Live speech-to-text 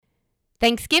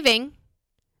Thanksgiving,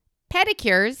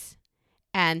 pedicures,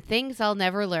 and things I'll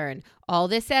never learn. All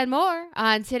this and more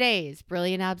on today's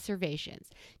Brilliant Observations.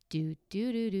 Do,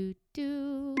 do, do, do,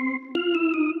 do.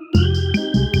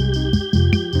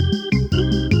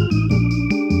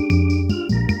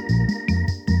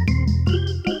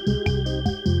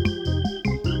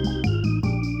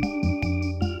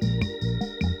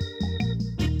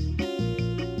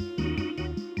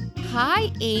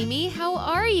 Hi, Amy. How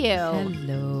are you?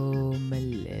 Hello,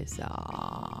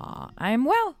 Melissa. I'm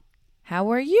well.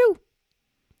 How are you?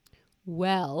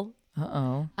 Well,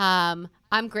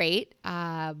 I'm great,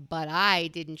 but I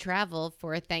didn't travel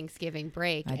for a Thanksgiving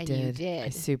break, I and did. you did. I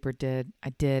super did. I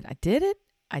did it.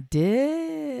 I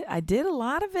did a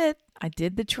lot of it. I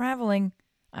did the traveling.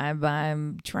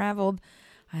 I'm traveled.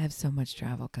 I have so much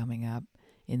travel coming up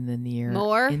in the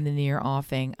near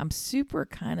offing. I'm super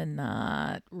kind of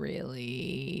not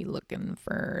really looking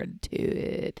forward to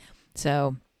it.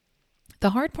 So the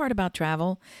hard part about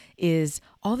travel is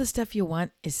all the stuff you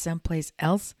want is someplace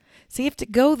else. So you have to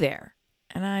go there.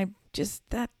 And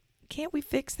can't we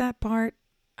fix that part?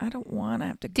 I don't want to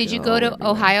have to go. Did you go to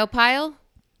everywhere. Ohio Pile?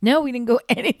 No, we didn't go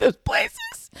any of those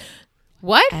places.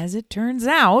 What? As it turns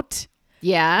out,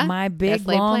 Yeah. my big that's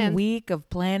laid long plans. week of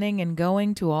planning and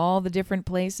going to all the different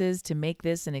places to make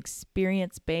this an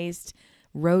experience-based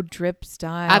road trip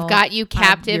style. I've got you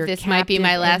captive. You're This might be my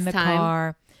captive last in the time.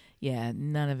 car. Yeah,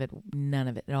 none of it.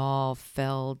 It all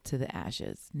fell to the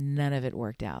ashes. None of it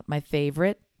worked out. My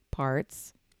favorite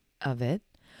parts of it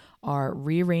are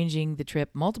rearranging the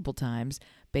trip multiple times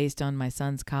based on my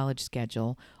son's college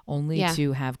schedule, only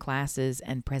to have classes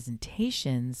and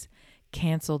presentations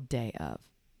canceled day of.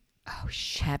 Oh,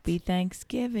 shit. Happy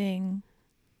Thanksgiving.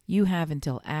 You have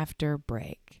until after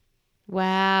break.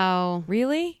 Wow.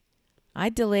 Really? I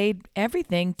delayed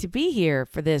everything to be here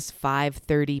for this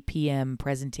 5:30 p.m.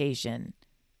 presentation.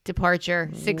 Departure.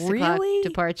 6 o'clock Really?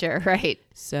 departure. Right.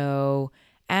 So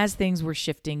as things were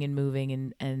shifting and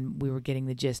moving and we were getting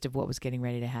the gist of what was getting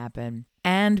ready to happen,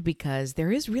 and because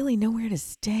there is really nowhere to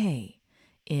stay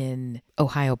in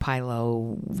Ohio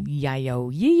Pilo,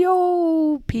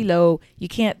 Pilo, you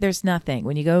can't, there's nothing.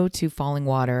 When you go to Falling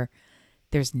Water,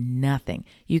 there's nothing.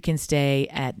 You can stay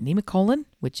at Nemacolin,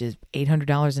 which is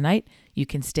 $800 a night. You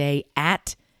can stay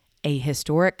at a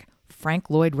historic Frank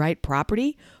Lloyd Wright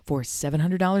property for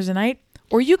 $700 a night.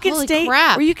 Or you can Holy stay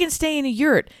crap. or you can stay in a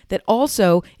yurt that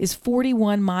also is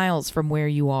 41 miles from where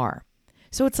you are.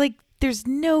 So it's like there's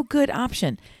no good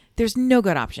option. There's no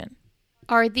good option.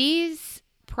 Are these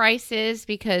prices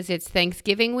because it's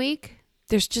Thanksgiving week?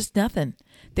 There's just nothing.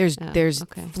 There's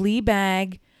okay.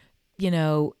 Fleabag,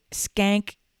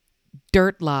 skank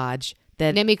dirt lodge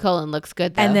that Nemacolin looks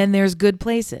good, though. and then there's good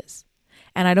places.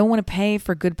 And I don't want to pay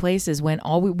for good places when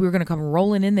we were going to come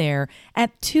rolling in there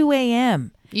at 2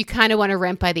 a.m. You kind of want to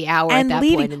rent by the hour and at that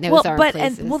leaving. point. And those aren't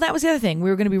places. That was the other thing. We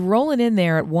were going to be rolling in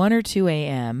there at 1 or 2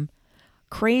 a.m.,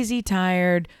 crazy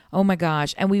tired. Oh my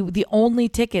gosh. And the only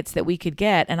tickets that we could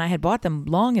get, and I had bought them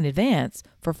long in advance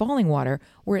for Falling Water,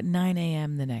 were at 9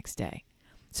 a.m. the next day.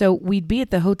 So we'd be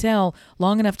at the hotel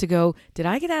long enough to go, did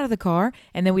I get out of the car?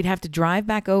 And then we'd have to drive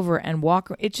back over and walk.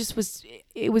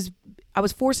 I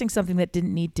was forcing something that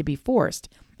didn't need to be forced.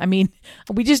 I mean,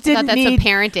 we just didn't that's need. what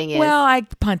parenting is. Well, I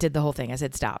punted the whole thing. I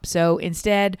said, stop. So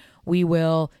instead, we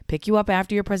will pick you up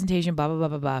after your presentation, blah, blah, blah,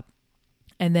 blah, blah.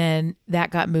 And then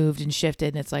that got moved and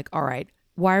shifted. And it's like, all right,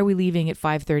 why are we leaving at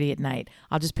 5:30 at night?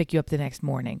 I'll just pick you up the next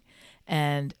morning.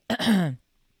 And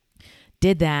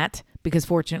did that because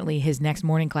fortunately his next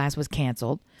morning class was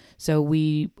canceled. So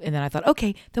and then I thought,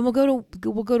 okay, then we'll go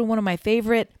to one of my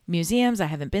favorite museums. I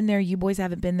haven't been there. You boys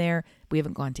haven't been there. We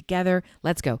haven't gone together.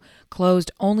 Let's go. Closed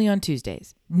only on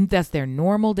Tuesdays. That's their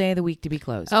normal day of the week to be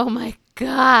closed. Oh my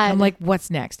God. I'm like,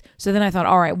 what's next? So then I thought,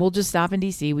 all right, we'll just stop in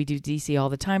DC. We do DC all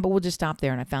the time, but we'll just stop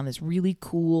there. And I found this really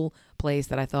cool place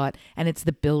that I thought, and it's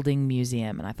the Building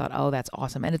Museum. And I thought, oh, that's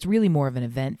awesome. And it's really more of an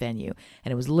event venue.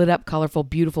 And it was lit up, colorful,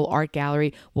 beautiful art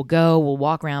gallery. We'll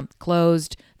walk around,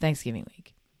 closed Thanksgiving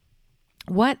week.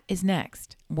 What is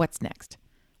next? What's next?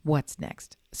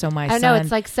 So my son... I know,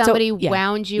 it's like somebody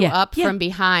wound you up from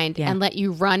behind and let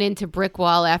you run into brick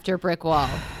wall after brick wall.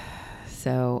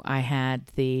 So I had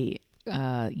the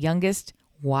youngest,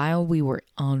 while we were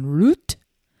en route,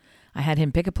 I had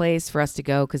him pick a place for us to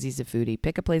go because he's a foodie.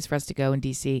 Pick a place for us to go in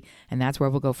D.C., and that's where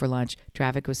we'll go for lunch.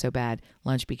 Traffic was so bad.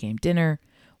 Lunch became dinner.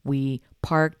 We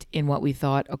parked in what we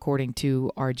thought, according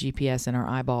to our GPS and our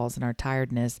eyeballs and our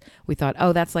tiredness, we thought,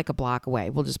 oh, that's like a block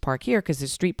away. We'll just park here because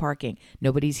there's street parking.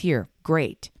 Nobody's here.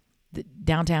 Great. The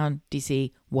downtown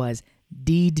D.C. was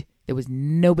dead. There was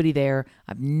nobody there.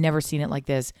 I've never seen it like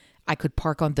this. I could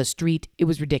park on the street. It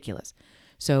was ridiculous.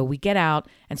 So we get out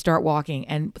and start walking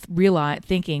and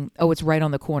thinking, oh, it's right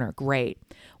on the corner. Great.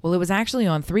 Well, it was actually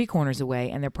on 3 corners away,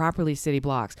 and they're properly city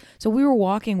blocks. So we were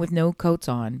walking with no coats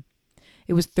on.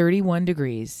 It was 31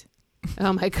 degrees.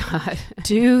 Oh my God.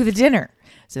 To the dinner.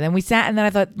 So then we sat, and then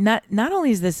I thought, not only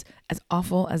is this as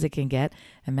awful as it can get,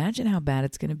 imagine how bad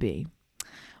it's going to be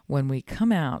when we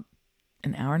come out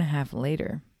an hour and a half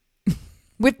later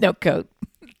with no coat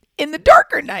in the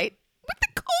darker night with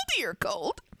the coldier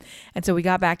cold. And so we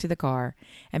got back to the car,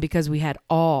 and because we had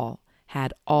all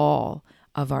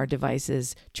of our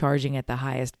devices charging at the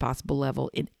highest possible level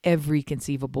in every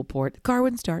conceivable port, the car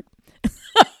wouldn't start.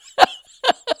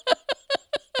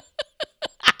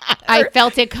 I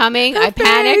felt it coming. I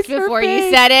panicked before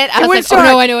you said it. I It was like, start.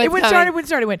 oh no, I know it's coming. It wouldn't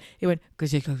start. It went.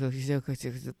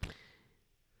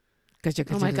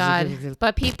 Oh my God.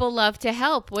 But people love to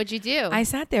help. What'd you do? I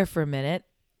sat there for a minute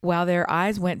while their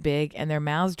eyes went big and their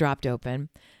mouths dropped open.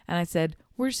 And I said,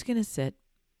 we're just going to sit.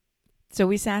 So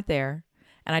we sat there,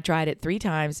 and I tried it 3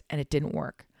 times, and it didn't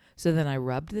work. So then I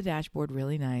rubbed the dashboard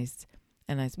really nice.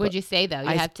 And I spoke. What'd you say, though?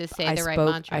 You have to say the right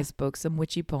mantra. I spoke some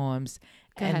witchy poems.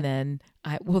 Go and ahead. then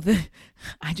I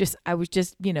was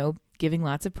just, giving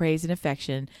lots of praise and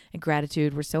affection and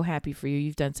gratitude. We're so happy for you.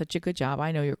 You've done such a good job.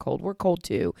 I know you're cold. We're cold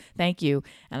too. Thank you.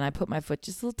 And I put my foot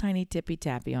just a little tiny tippy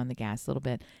tappy on the gas a little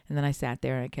bit. And then I sat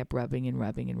there and I kept rubbing and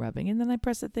rubbing and rubbing. And then I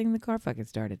pressed the thing and the car fucking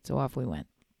started. So off we went.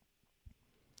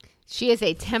 She is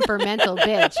a temperamental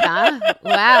bitch, huh?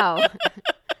 Wow.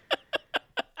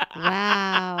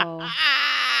 Wow.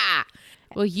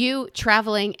 Well, you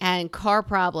traveling and car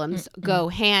problems go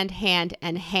hand,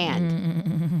 and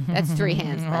hand. That's 3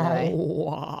 hands, by the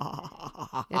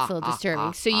way. That's a little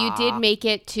disturbing. So you did make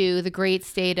it to the great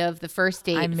state of the first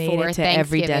date I made for it to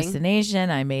every Thanksgiving.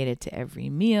 destination. I made it to every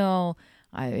meal.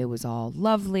 It was all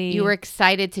lovely. You were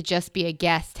excited to just be a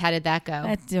guest. How did that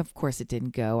go? Of course it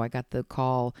didn't go. I got the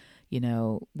call,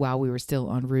 while we were still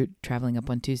en route traveling up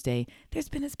on Tuesday. There's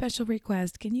been a special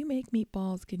request. Can you make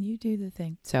meatballs? Can you do the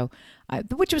thing? So,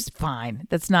 which was fine.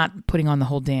 That's not putting on the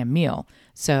whole damn meal.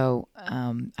 So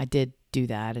I did do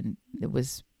that, and it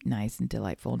was nice and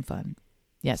delightful and fun.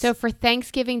 Yes. So for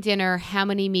Thanksgiving dinner, how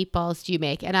many meatballs do you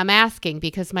make? And I'm asking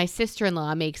because my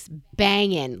sister-in-law makes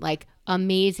banging, like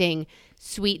amazing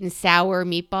sweet and sour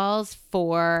meatballs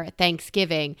for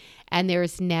Thanksgiving, and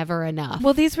there's never enough.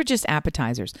 Well, these were just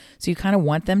appetizers. So you kind of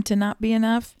want them to not be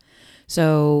enough.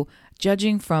 So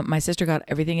judging from, my sister got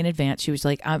everything in advance. She was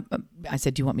like, I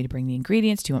said, do you want me to bring the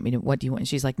ingredients? What do you want? And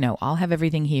she's like, no, I'll have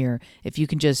everything here if you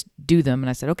can just do them. And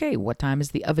I said, okay, what time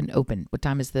is the oven open? What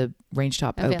time is the range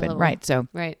top Available. open? Right. So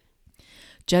Right.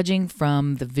 judging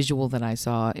from the visual that I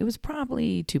saw, it was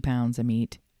probably 2 pounds of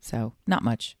meat. So not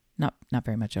much. Not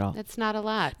very much at all. That's not a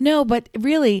lot. No, but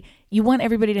really, you want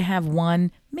everybody to have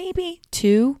 1, maybe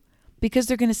 2, because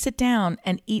they're going to sit down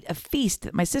and eat a feast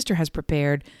that my sister has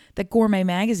prepared that Gourmet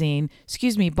Magazine,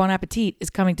 Bon Appetit, is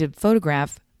coming to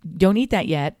photograph. Don't eat that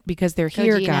yet because they're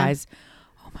here, Kojina. guys.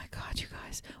 Oh my God, you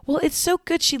guys. Well, it's so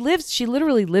good. She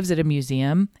literally lives at a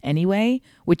museum anyway,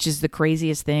 which is the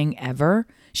craziest thing ever.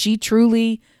 She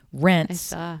truly rents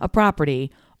saw. a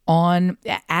property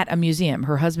at a museum.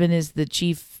 Her husband is the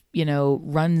chief,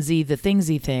 runsy the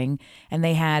thingsy thing, and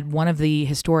they had one of the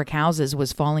historic houses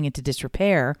was falling into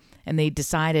disrepair, and they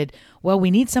decided, well,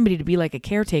 we need somebody to be like a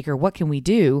caretaker. What can we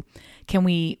do?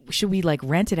 Should we like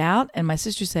rent it out? And my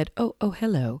sister said, oh,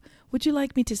 hello. Would you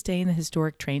like me to stay in the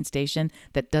historic train station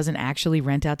that doesn't actually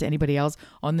rent out to anybody else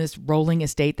on this rolling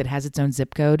estate that has its own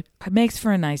zip code? It makes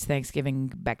for a nice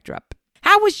Thanksgiving backdrop.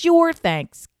 How was your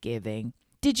Thanksgiving?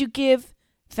 Did you give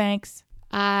thanks?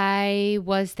 I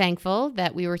was thankful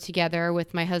that we were together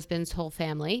with my husband's whole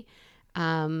family.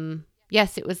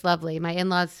 Yes, it was lovely. My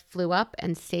in-laws flew up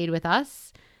and stayed with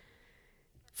us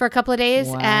for a couple of days,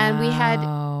 and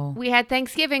we had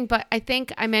Thanksgiving. But I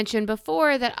think I mentioned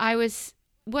before that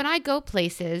when I go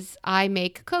places, I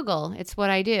make kugel. It's what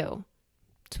I do.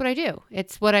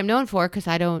 It's what I'm known for because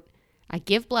I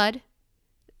give blood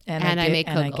and I make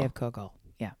kugel. And I give kugel.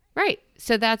 Yeah. Right.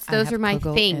 So those are my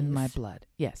kugel things. in my blood.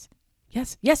 Yes.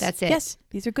 That's it. Yes.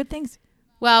 These are good things.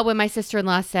 Well, when my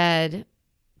sister-in-law said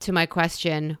to my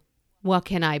question, what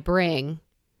can I bring?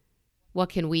 What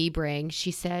can we bring?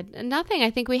 She said, nothing. I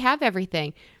think we have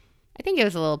everything. I think it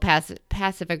was a little passive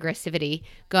aggressivity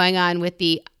going on with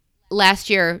the last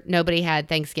year. Nobody had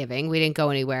Thanksgiving. We didn't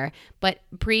go anywhere. But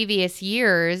previous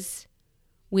years,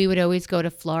 we would always go to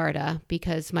Florida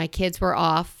because my kids were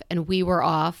off and we were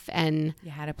off. And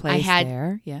you had a place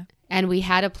there. Yeah. And we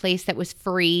had a place that was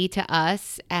free to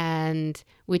us, and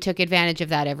we took advantage of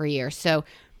that every year. So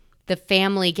the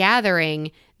family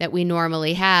gathering that we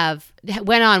normally have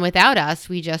went on without us.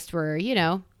 We just were,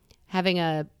 having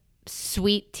a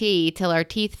sweet tea till our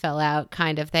teeth fell out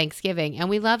kind of Thanksgiving, and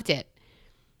we loved it.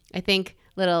 I think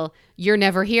little "you're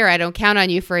never here, I don't count on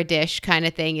you for a dish" kind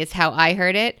of thing is how I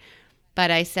heard it. But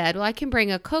I said, well, I can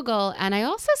bring a kugel. And I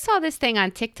also saw this thing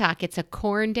on TikTok. It's a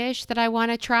corn dish that I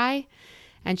want to try.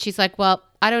 And she's like, well,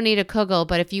 I don't need a kugel,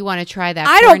 but if you want to try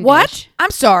that corn what? dish.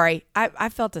 I'm sorry. I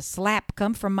felt a slap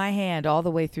come from my hand all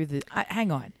the way through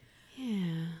hang on.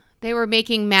 Yeah. They were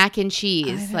making mac and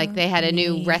cheese. Like they had a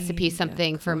new recipe,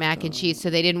 something for mac and cheese. So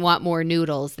they didn't want more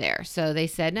noodles there. So they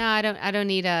said, no, I don't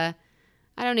need a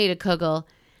kugel.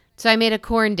 So I made a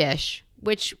corn dish,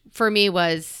 which for me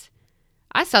was,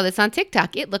 I saw this on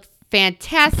TikTok. It looked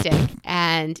fantastic,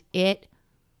 and it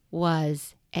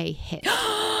was a hit.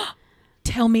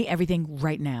 Tell me everything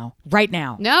right now. Right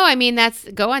now. No, I mean,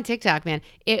 go on TikTok, man.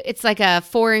 It's like a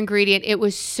 4-ingredient. It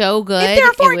was so good. If there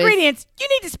are 4 ingredients, you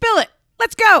need to spill it.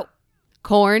 Let's go.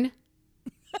 Corn.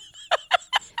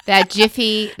 that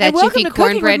Jiffy welcome to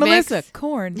cornbread with mix. Melissa.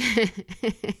 Corn.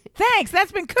 Thanks.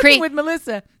 That's been Cooking with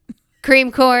Melissa.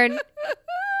 Cream corn.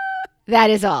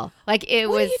 That is all. Like it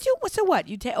what was. What do you do? So what?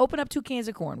 You open up 2 cans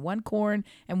of corn, 1 corn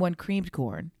and 1 creamed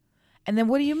corn. And then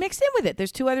what do you mix in with it?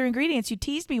 There's 2 other ingredients. You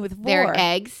teased me with 4. They're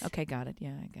eggs. Okay, got it.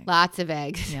 Yeah, okay. Lots of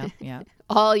eggs. Yeah.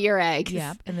 All your eggs.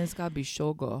 Yeah, and then it's got to be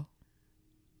sugar.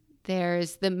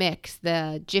 There's the mix,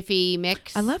 the Jiffy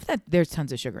mix. I love that there's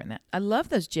tons of sugar in that. I love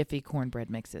those Jiffy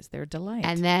cornbread mixes. They're a delight.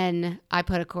 And then I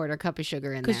put a 1/4 cup of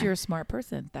sugar in there. Because you're a smart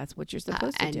person. That's what you're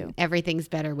supposed to do. Everything's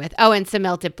better with. Oh, and some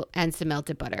melted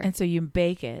butter. And so you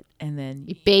bake it, and then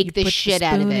you bake the put shit the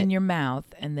out of spoon it in your mouth,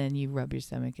 and then you rub your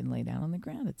stomach and lay down on the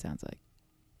ground. It sounds like.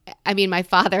 I mean, my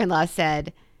father-in-law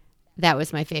said that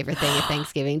was my favorite thing at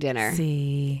Thanksgiving dinner.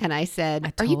 See, and I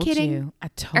said, "Are you kidding? I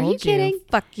told you. Are you kidding?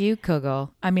 Fuck you,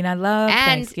 Kugel. I mean, I love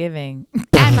Thanksgiving."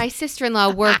 And my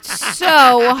sister-in-law worked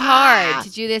so hard to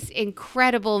do this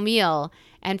incredible meal.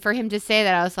 And for him to say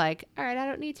that, I was like, all right, I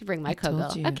don't need to bring my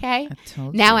kugel. Okay.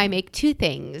 Now I make 2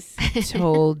 things. I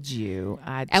told you.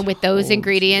 And with those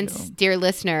ingredients, dear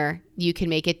listener, you can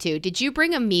make it too. Did you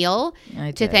bring a meal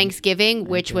to Thanksgiving,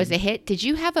 which was a hit? Did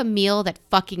you have a meal that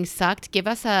fucking sucked? Give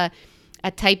us a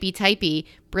typey,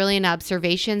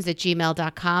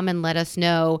 brilliantobservations@gmail.com and let us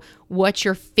know what's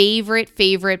your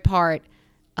favorite part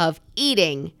of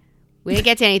eating. We didn't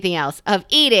get to anything else. Of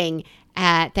eating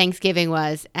at Thanksgiving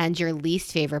was, and your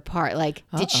least favorite part. Like,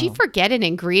 did she forget an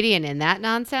ingredient in that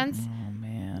nonsense? Oh,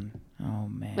 man.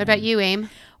 What about you, Aim?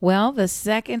 Well, the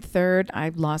second, third, I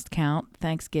lost count,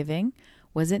 Thanksgiving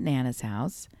was at Nana's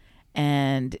house.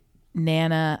 And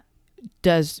Nana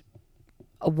does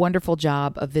a wonderful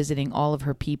job of visiting all of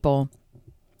her people.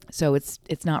 So it's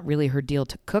not really her deal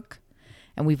to cook.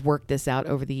 And we've worked this out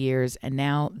over the years. And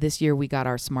now this year we got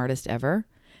our smartest ever.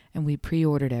 And we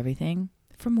pre-ordered everything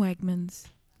from Wegmans.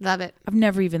 Love it. I've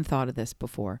never even thought of this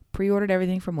before. Pre-ordered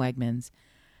everything from Wegmans.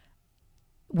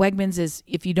 Wegmans is,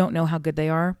 if you don't know how good they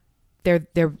are, they're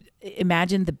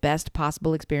imagine the best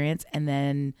possible experience and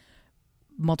then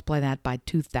multiply that by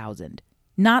 2,000.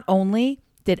 Not only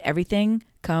did everything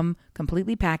come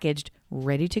completely packaged,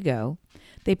 ready to go,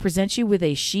 they present you with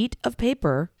a sheet of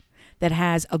paper that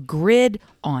has a grid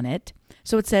on it.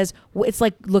 So it says, it's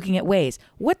like looking at Waze.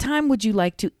 What time would you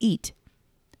like to eat?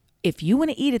 If you want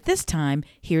to eat at this time,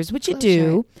 here's what you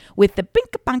do with the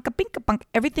binka-bonka,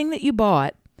 everything that you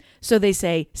bought. So they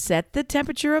say, set the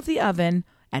temperature of the oven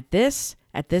at this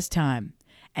time.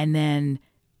 And then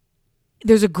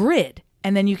there's a grid.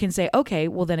 And then you can say, okay,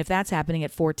 well then if that's happening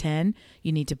at 4:10,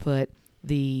 you need to put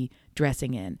the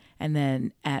dressing in. And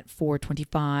then at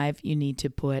 4:25, you need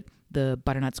to put the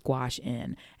butternut squash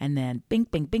in. And then bing,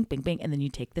 bing, bing, bing, bing. And then you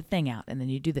take the thing out. And then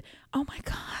you do oh my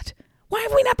God. Why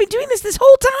have we not been doing this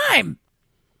whole time?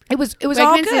 It was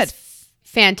all good. Is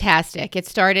fantastic. It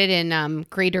started in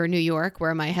Greater New York,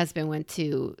 where my husband went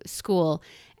to school,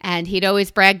 and he'd always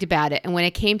bragged about it. And when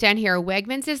it came down here,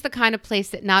 Wegmans is the kind of place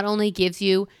that not only gives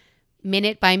you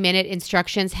minute-by-minute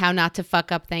instructions how not to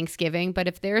fuck up Thanksgiving, but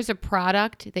if there's a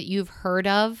product that you've heard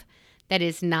of that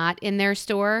is not in their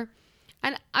store,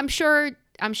 and I'm sure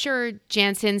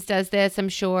Jansen's does this, I'm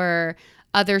sure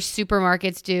other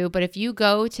supermarkets do, but if you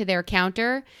go to their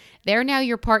counter, they're now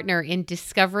your partner in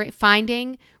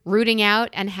finding, rooting out,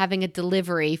 and having a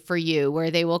delivery for you where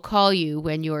they will call you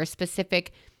when your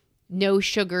specific no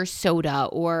sugar soda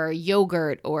or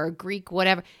yogurt or Greek,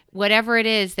 whatever it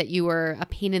is that you were a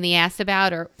pain in the ass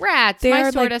about, or rats, my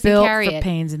store doesn't carry it. They're built for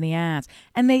pains in the ass.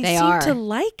 And they seem to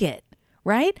like it,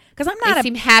 right? Because they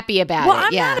seem happy about it. Well,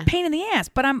 I'm not a pain in the ass,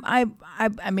 but I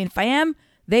mean, if I am,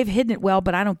 they've hidden it well,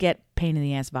 but I don't get pain in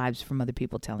the ass vibes from other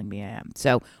people telling me I am.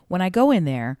 So when I go in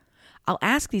there, I'll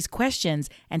ask these questions,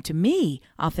 and to me,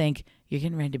 I'll think, you're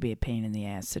getting ready to be a pain in the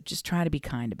ass, so just try to be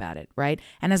kind about it, right?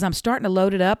 And as I'm starting to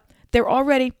load it up, they're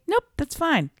already, nope, that's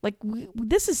fine. Like,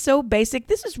 this is so basic.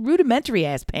 This is rudimentary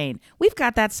ass pain. We've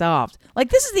got that solved. Like,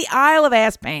 this is the aisle of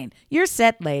ass pain. You're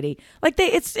set, lady. Like,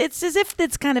 it's as if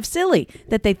it's kind of silly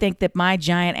that they think that my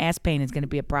giant ass pain is going to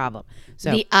be a problem.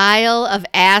 So The aisle of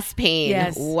ass pain.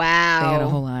 Yes. Wow. they got a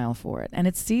whole aisle for it. And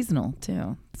it's seasonal,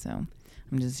 too. So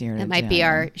I'm just here to That might be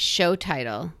jam. our show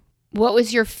title. What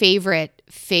was your favorite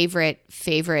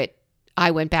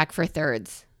I went back for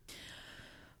thirds?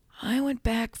 I went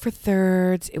back for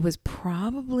thirds. It was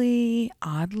probably,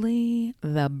 oddly,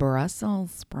 the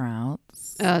Brussels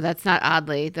sprouts. Oh, that's not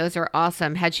oddly. Those are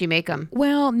awesome. How'd she make them?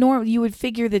 Well, you would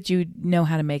figure that you know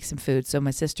how to make some food. So my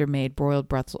sister made broiled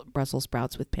Brussels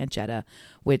sprouts with pancetta,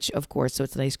 which, of course, so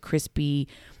it's a nice crispy,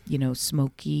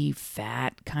 smoky,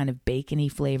 fat, kind of bacony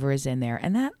flavor is in there.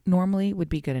 And that normally would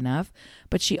be good enough.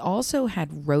 But she also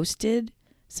had roasted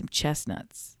some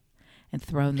chestnuts and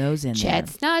thrown those in there.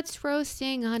 Chestnuts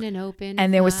roasting on an open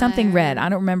And there was something fire. red. I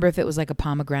don't remember if it was like a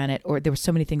pomegranate, or there were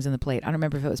so many things on the plate. I don't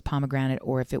remember if it was pomegranate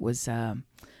or if it was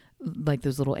like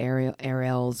those little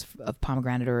areoles of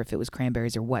pomegranate, or if it was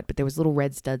cranberries or what. But there was little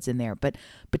red studs in there. But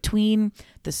between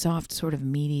the soft, sort of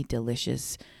meaty,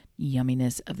 delicious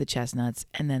yumminess of the chestnuts,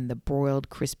 and then the broiled,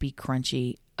 crispy,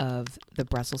 crunchy of the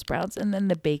Brussels sprouts, and then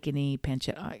the bacony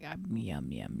pancetta, yum,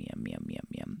 yum, yum, yum, yum,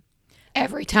 yum.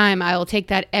 Every time. I will take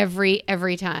that every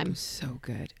time. So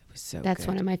good. It was so That's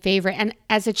good. one of my favorite. And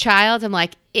as a child, I'm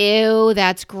like, ew,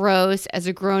 that's gross. As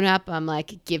a grown up, I'm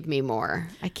like, give me more.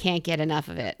 I can't get enough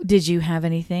of it. Did you have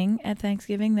anything at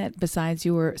Thanksgiving that besides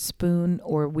your spoon,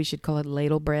 or we should call it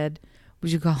ladle bread? We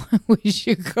should call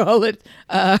it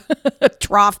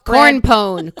trough Corn bread?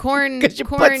 pone. Corn. Because you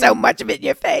corn, put so much of it in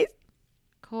your face.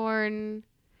 corn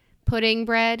pudding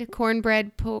bread.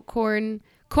 Cornbread.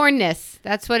 Cornness.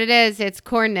 That's what it is. It's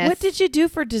cornness. What did you do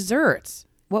for desserts?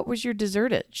 What was your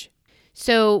dessertage?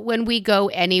 So when we go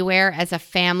anywhere as a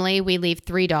family, we leave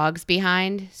 3 dogs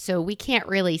behind. So we can't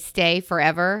really stay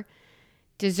forever.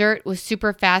 Dessert was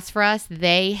super fast for us.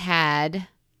 They had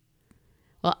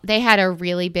a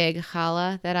really big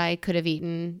challah that I could have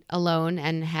eaten alone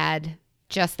and had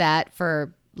just that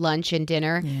for lunch and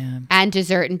dinner. Yeah. And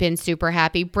dessert and been super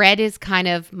happy. Bread is kind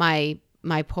of my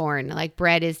porn. Like,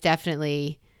 bread is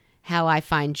definitely how I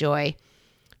find joy.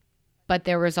 But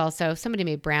there was also, somebody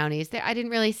made brownies. I didn't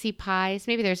really see pies.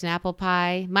 Maybe there's an apple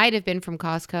pie. Might have been from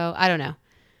Costco. I don't know.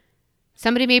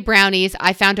 Somebody made brownies.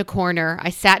 I found a corner.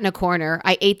 I sat in a corner.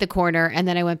 I ate the corner, and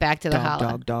then I went back to the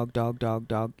challah.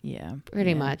 Dog. Yeah.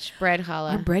 Pretty much. Bread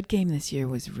Our challah. bread game this year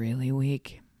was really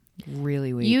weak.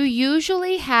 Really weak. You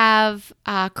usually have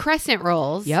crescent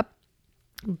rolls Yep.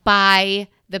 by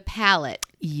the pallet.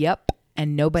 Yep.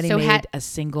 And nobody So made a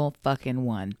single fucking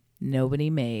one. Nobody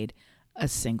made a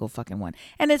single fucking one.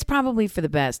 And it's probably for the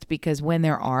best, because when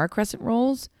there are crescent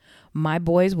rolls, my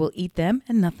boys will eat them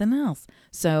and nothing else.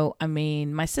 So, I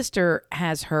mean, my sister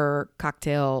has her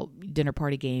cocktail dinner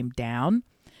party game down.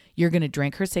 You're going to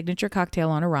drink her signature cocktail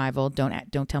on arrival.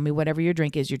 Don't tell me whatever your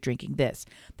drink is. You're drinking this.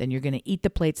 Then you're going to eat the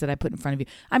plates that I put in front of you.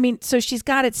 I mean, so she's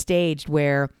got it staged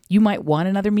where you might want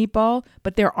another meatball,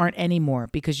 but there aren't any more,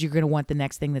 because you're going to want the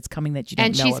next thing that's coming that you don't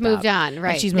And know she's about. moved on,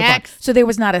 right. And she's moved Next. on. So there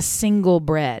was not a single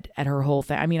bread at her whole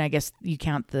thing. I mean, I guess you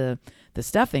count the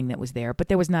stuffing that was there, but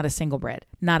there was not a single bread.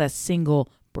 Not a single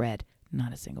bread.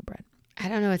 Not a single bread. I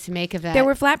don't know what to make of that. There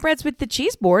were flatbreads with the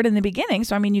cheese board in the beginning,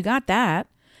 so I mean, you got that.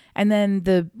 And then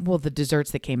the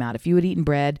desserts that came out. If you had eaten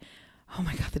bread, oh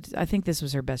my God, I think this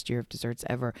was her best year of desserts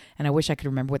ever. And I wish I could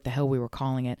remember what the hell we were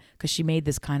calling it, because she made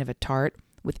this kind of a tart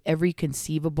with every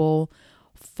conceivable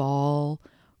fall,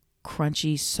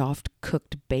 crunchy, soft,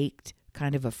 cooked, baked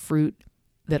kind of a fruit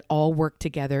that all worked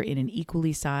together in an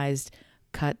equally sized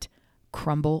cut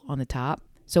crumble on the top.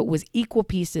 So it was equal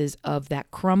pieces of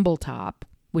that crumble top,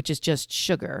 which is just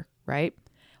sugar, right?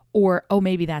 Or, oh,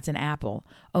 maybe that's an apple.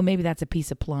 Oh, maybe that's a piece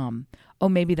of plum. Oh,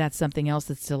 maybe that's something else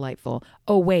that's delightful.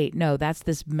 Oh, wait, no, that's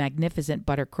this magnificent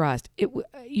butter crust.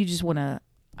 You just want to,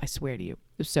 I swear to you,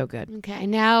 it was so good. Okay,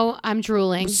 now I'm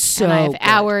drooling. So and I have good.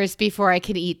 hours before I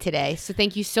can eat today. So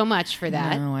thank you so much for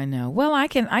that. No, I know. Well, I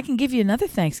can give you another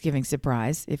Thanksgiving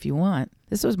surprise if you want.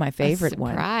 This was my favorite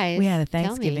one. surprise? We had a Tell me.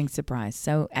 Thanksgiving surprise.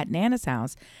 So at Nana's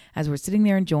house, as we're sitting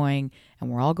there enjoying, and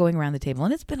we're all going around the table,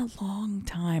 and it's been a long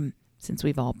time since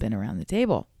we've all been around the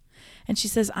table. And she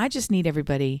says, I just need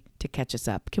everybody to catch us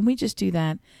up. Can we just do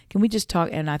that? Can we just talk?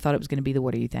 And I thought it was going to be the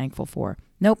what are you thankful for?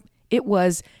 Nope. It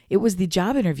was the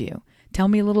job interview. tell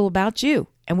me a little about you.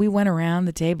 And we went around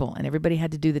the table and everybody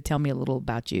had to do the tell me a little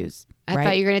about yous. I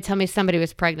thought you were going to tell me somebody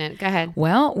was pregnant. Go ahead.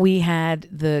 Well, we had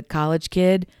the college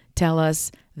kid tell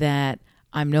us that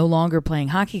I'm no longer playing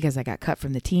hockey because I got cut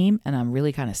from the team and I'm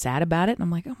really kind of sad about it. And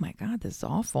I'm like, oh my God, this is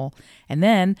awful. And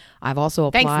then I've also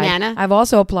applied. Thanks, Nana. I've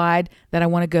also applied that I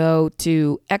want to go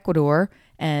to Ecuador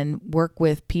and work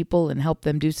with people and help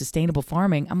them do sustainable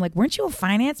farming. I'm like, weren't you a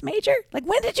finance major? Like,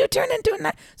 when did you turn into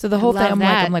a... So the whole thing,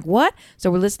 I'm like, what?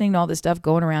 So we're listening to all this stuff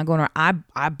going around.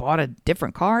 I bought a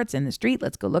different car. It's in the street.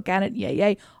 Let's go look at it.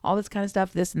 Yay. All this kind of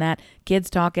stuff, this and that. Kids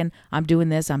talking. I'm doing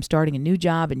this. I'm starting a new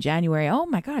job in January. Oh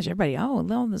my gosh, everybody. Oh,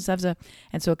 all this stuff.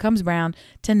 And so it comes around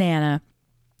to Nana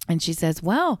and she says,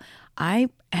 well, I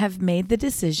have made the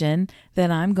decision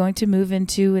that I'm going to move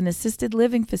into an assisted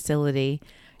living facility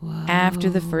after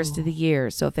the first of the year.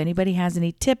 So if anybody has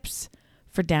any tips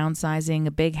for downsizing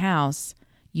a big house,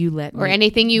 you let me. Or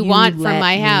anything you want from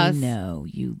my house. No,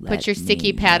 you let Put your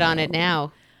sticky pad on it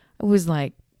now. I was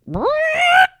like,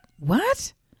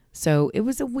 what? So it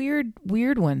was a weird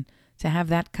one to have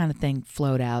that kind of thing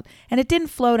float out. And it didn't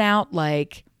float out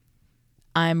like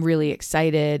I'm really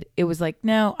excited. It was like,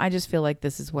 no, I just feel like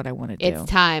this is what I want to do. It's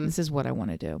time. This is what I want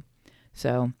to do.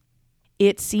 So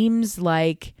it seems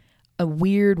like a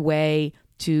weird way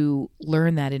to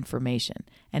learn that information.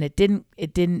 And it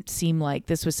didn't seem like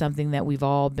this was something that we've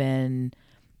all been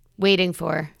waiting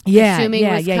for. Yeah. Assuming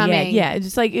was coming. Yeah.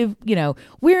 It's like, if,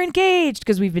 we're engaged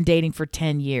because we've been dating for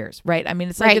 10 years, right? I mean,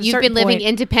 it's like, right. You've been living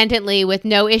independently with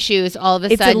no issues. All of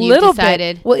a sudden you've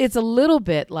decided. It's a little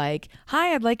bit like,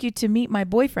 hi, I'd like you to meet my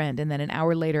boyfriend. And then an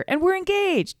hour later, and we're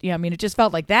engaged. I mean, it just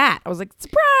felt like that. I was like,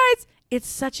 surprise. It's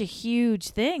such a huge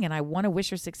thing. And I want to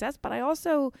wish her success, but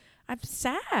I'm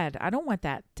sad. I don't want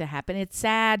that to happen. It's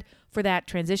sad for that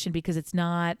transition because it's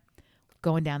not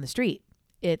going down the street.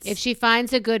 If she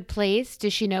finds a good place,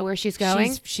 does she know where she's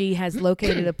going? She has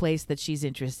located a place that she's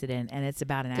interested in, and it's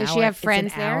about an hour. Does she have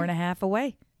friends there? It's an hour and a half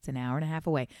away. It's an hour and a half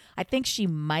away. I think she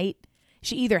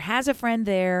either has a friend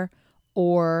there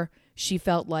or she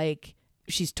felt like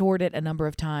she's toured it a number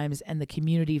of times and the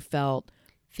community felt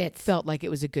like it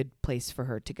was a good place for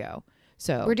her to go.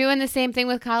 So we're doing the same thing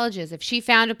with colleges. If she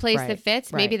found a place that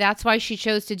fits, maybe that's why she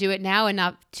chose to do it now and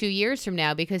not 2 years from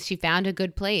now, because she found a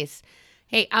good place.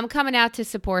 Hey, I'm coming out to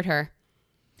support her.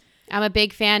 I'm a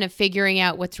big fan of figuring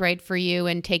out what's right for you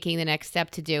and taking the next step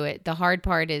to do it. The hard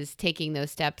part is taking those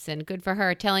steps, and good for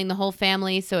her. Telling the whole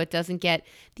family so it doesn't get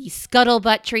the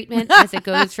scuttlebutt treatment as it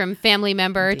goes from family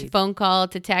member to phone call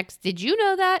to text. Did you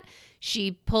know that?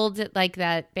 She pulled it like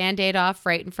that Band-Aid off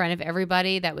right in front of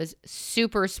everybody. That was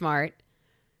super smart.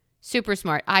 Super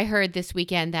smart. I heard this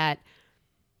weekend that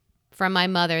from my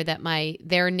mother that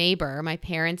their neighbor, my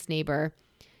parents' neighbor,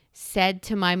 said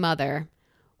to my mother,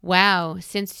 wow,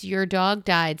 since your dog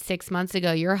died 6 months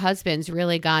ago, your husband's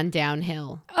really gone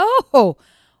downhill. Oh,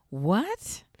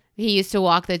 what? He used to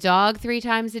walk the dog 3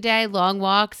 times a day, long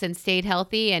walks, and stayed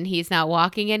healthy, and he's not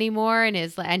walking anymore,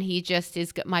 and he just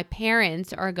is. My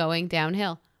parents are going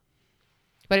downhill.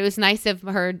 But it was nice of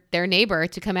their neighbor,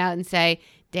 to come out and say,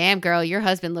 damn, girl, your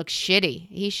husband looks shitty.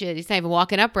 He's not even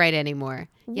walking upright anymore.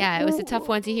 Yeah, it was a tough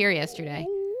one to hear yesterday.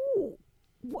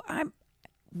 I'm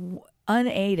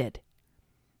unaided,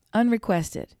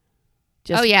 unrequested.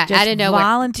 Just out of nowhere.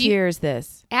 Volunteers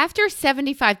this. After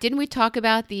 75, didn't we talk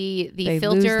about the they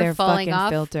filter lose their falling fucking off?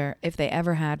 Filter, if they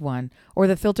ever had one, or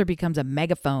the filter becomes a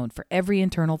megaphone for every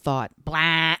internal thought.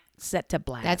 Blah, set to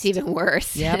blast. That's even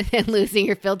worse than losing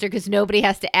your filter because nobody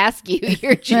has to ask you.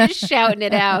 You're just shouting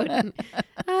it out.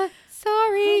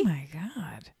 Sorry. Oh my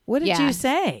God. What did you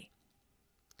say?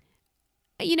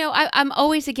 I'm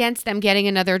always against them getting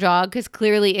another dog because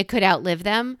clearly it could outlive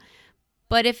them.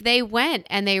 But if they went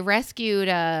and they rescued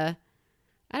a,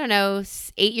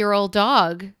 8-year-old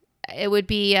dog, it would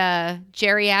be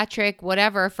geriatric,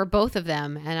 whatever, for both of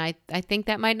them. And I think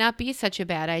that might not be such a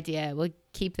bad idea. It would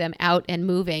keep them out and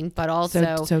moving, but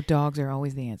also... So dogs are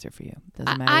always the answer for you.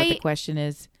 Doesn't matter what the question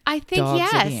is. I think dogs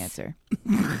yes. are the answer.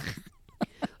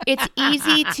 It's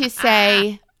easy to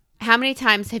say, how many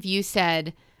times have you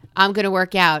said, I'm going to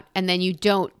work out, and then you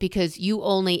don't because you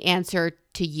only answer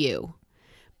to you.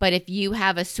 But if you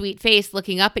have a sweet face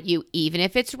looking up at you, even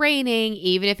if it's raining,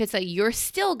 even if it's you're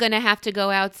still going to have to go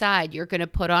outside. You're going to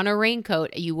put on a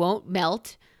raincoat. You won't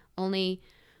melt. Only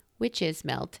witches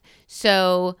melt.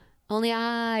 So only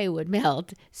I would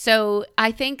melt. So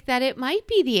I think that it might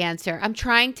be the answer. I'm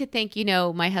trying to think,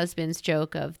 my husband's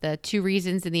joke of the 2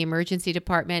 reasons in the emergency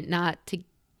department not to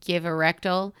give a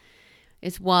rectal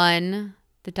is 1,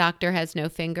 the doctor has no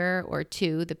finger, or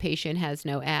 2, the patient has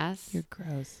no ass. You're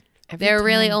gross. There are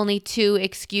really only two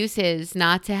excuses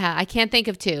not to have. I can't think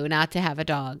of two not to have a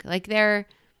dog. Like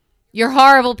you're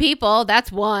horrible people.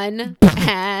 That's one,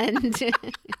 and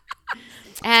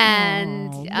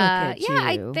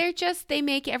they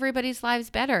make everybody's lives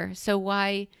better. So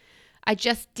why? I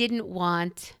just didn't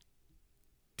want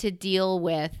to deal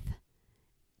with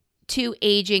two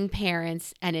aging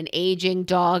parents and an aging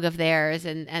dog of theirs,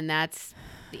 and that's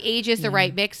the age is the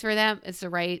right mix for them. It's the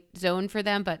right zone for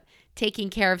them, but taking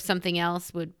care of something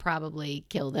else would probably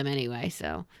kill them anyway.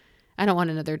 So I don't want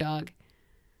another dog.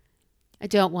 I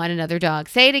don't want another dog.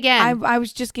 Say it again. I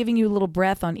was just giving you a little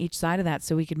breath on each side of that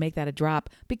so we could make that a drop,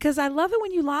 because I love it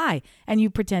when you lie and you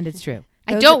pretend it's true.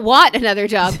 I don't want another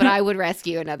dog, but I would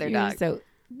rescue another dog. So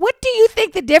what do you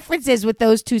think the difference is with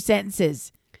those two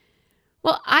sentences?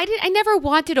 Well, I never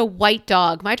wanted a white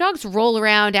dog. My dogs roll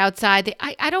around outside.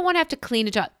 I don't want to have to clean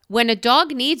a dog. When a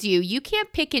dog needs you, you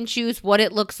can't pick and choose what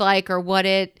it looks like or what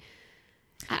it.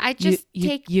 I just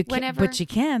take whenever. But you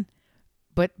can.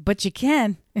 But you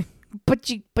can.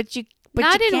 But you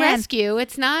not you in can. rescue.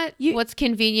 It's not what's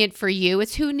convenient for you.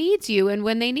 It's who needs you and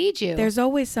when they need you. There's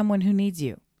always someone who needs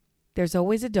you. There's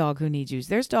always a dog who needs you.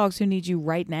 There's dogs who need you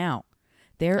right now.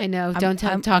 I know. Don't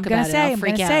talk about it. I'll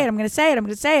freak out. I'm going to say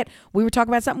it. We were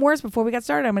talking about something worse before we got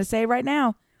started. I'm going to say it right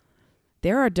now.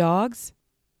 There are dogs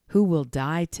who will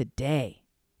die today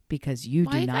because you do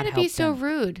not help them. Why you got to be so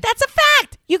rude? That's a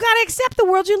fact. You got to accept the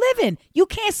world you live in. You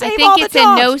can't save all the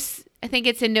dogs. I think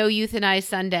it's a no euthanize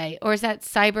Sunday. Or is that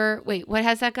cyber? Wait, what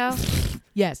has that go?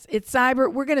 Yes, it's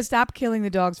cyber. We're going to stop killing the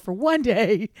dogs for one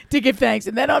day to give thanks.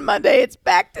 And then on Monday, it's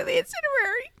back to the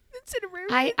incinerator.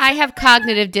 I have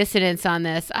cognitive dissonance on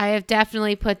this. I have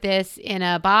definitely put this in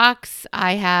a box.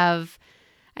 There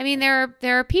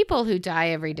are people who die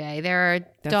every day. There are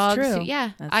dogs. True.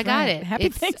 I got it. Happy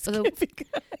Thanksgiving.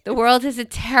 The world is a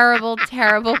terrible,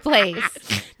 terrible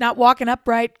place. Not walking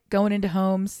upright, going into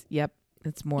homes. Yep.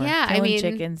 It's more. Yeah. Killing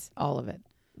chickens, all of it.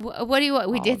 What do you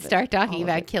want? We did start talking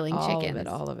about killing chickens.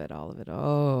 All of it.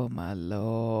 Oh, my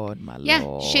Lord, Yeah,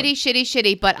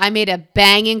 shitty. But I made a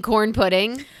banging corn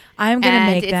pudding. I'm going to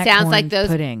make that sounds corn like those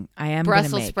pudding. I am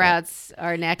Brussels sprouts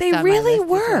are next. They on really my list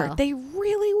were. as well. They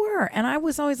really were. And I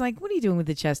was always like, what are you doing with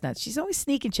the chestnuts? She's always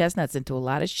sneaking chestnuts into a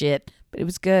lot of shit, but it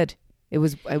was good. It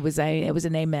was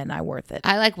an amen. I worth it.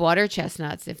 I like water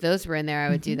chestnuts. If those were in there, I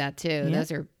would do that too. Yeah.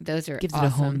 Those are gives awesome. it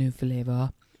a whole new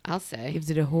flavor. I'll say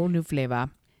Gives it a whole new flavor.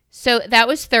 So that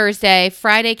was Thursday.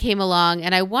 Friday came along,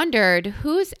 and I wondered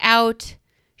who's out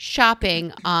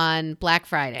shopping on Black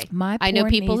Friday. I know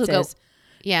people who go.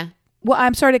 Yeah. Well,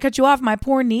 I'm sorry to cut you off. My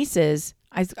poor nieces.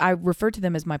 I refer to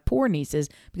them as my poor nieces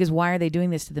because why are they doing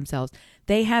this to themselves?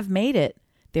 They have made it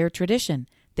their tradition.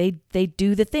 They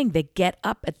do the thing. They get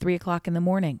up at 3:00 in the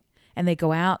morning and they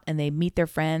go out and they meet their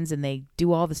friends and they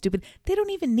do all the stupid. They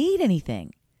don't even need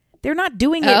anything. They're not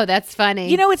doing it. Oh, that's funny.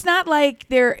 You know, it's not like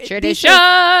they're tradition.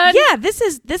 This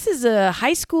is a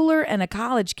high schooler and a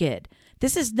college kid.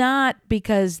 This is not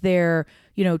because they're,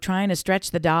 trying to stretch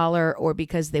the dollar or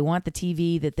because they want the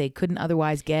TV that they couldn't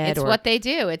otherwise get. It's what they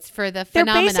do. It's for the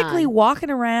phenomenon. They're basically walking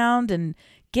around and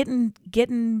getting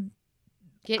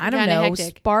I don't know,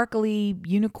 hectic. Sparkly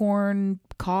unicorn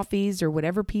coffees or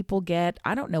whatever people get.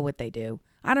 I don't know what they do.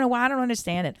 I don't know why. I don't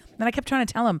understand it. And I kept trying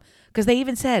to tell them because they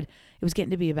even said it was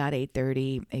getting to be about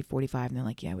 8:30, 8:45. And they're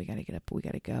like, yeah, we got to get up. We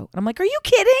got to go. And I'm like, are you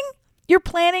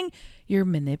kidding? You're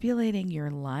manipulating your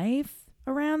life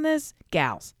around this?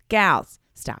 Gals,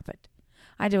 stop it.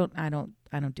 I don't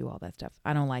do all that stuff.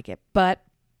 I don't like it. But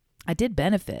I did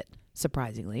benefit,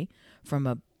 surprisingly, from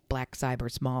a Black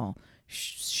Cyber Small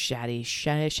shaddy.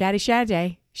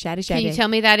 Can you tell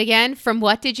me that again? From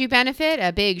what did you benefit?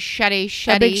 A big shaddy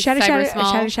cyber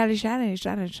small?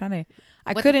 Shaddy.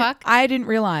 What the fuck? I didn't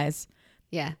realize.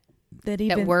 Yeah. That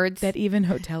even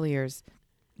hoteliers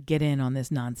get in on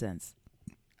this nonsense.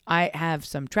 I have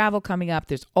some travel coming up.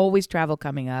 There's always travel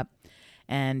coming up.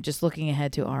 And just looking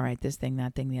ahead to, all right, this thing,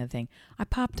 that thing, the other thing. I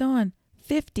popped on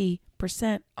 50%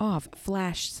 off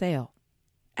flash sale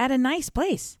at a nice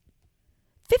place.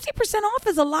 50% off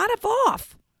is a lot of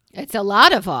off. It's a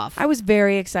lot of off. I was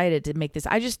very excited to make this.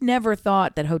 I just never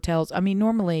thought that hotels,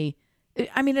 normally,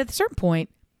 at a certain point,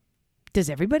 does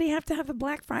everybody have to have a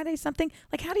Black Friday something?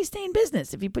 Like, how do you stay in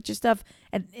business if you put your stuff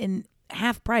in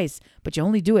half price, but you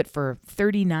only do it for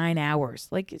 39 hours?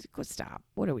 Like, stop.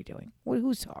 What are we doing?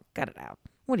 Who's talk? Cut it out.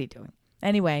 What are you doing?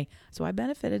 Anyway, so I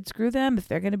benefited. Screw them. If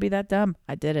they're going to be that dumb,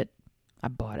 I did it. I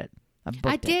bought it.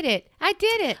 I did it.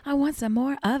 I want some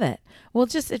more of it. Well,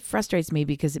 it frustrates me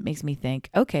because it makes me think,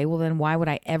 okay, well then why would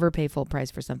I ever pay full price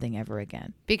for something ever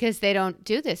again? Because they don't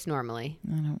do this normally.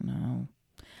 I don't know.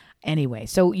 Anyway,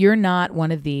 so you're not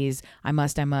one of these, I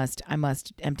must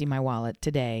empty my wallet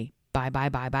today.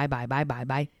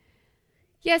 Bye.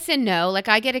 Yes and no. Like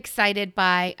I get excited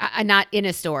by, not in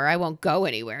a store. I won't go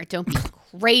anywhere. Don't be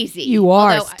crazy. You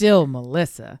are still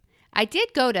Melissa. I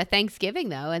did go to Thanksgiving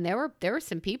though, and there were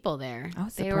some people there. I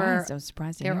was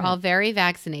surprised. They were all very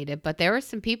vaccinated, but there were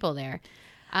some people there.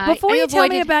 Before you tell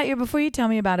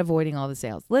me about avoiding all the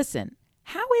sales, listen.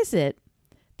 How is it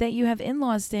that you have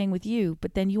in-laws staying with you,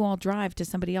 but then you all drive to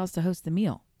somebody else to host the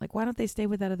meal? Like, why don't they stay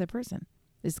with that other person?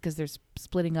 Is it because they're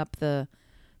splitting up the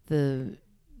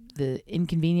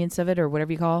inconvenience of it, or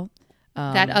whatever you call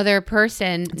that other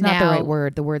person? It's not the right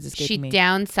word. The word's escaping me. She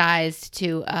downsized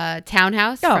to a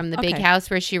townhouse from the big house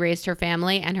where she raised her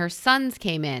family, and her sons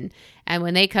came in. And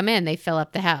when they come in, they fill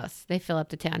up the house. They fill up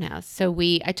the townhouse. So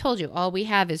I told you, all we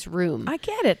have is room. I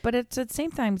get it, but it's at the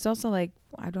same time, it's also like,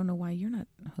 I don't know why you're not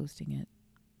hosting it.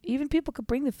 Even people could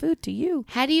bring the food to you.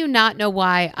 How do you not know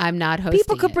why I'm not hosting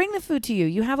People could bring the food to you.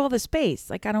 You have all the space.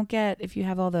 Like, I don't get if you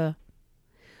have all the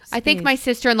space. I think my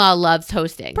sister-in-law loves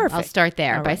hosting. Perfect. I'll start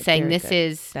there by saying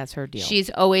that's her deal. She's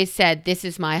always said, this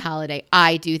is my holiday.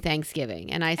 I do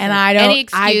Thanksgiving. And I said, any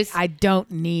excuse. I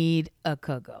don't need a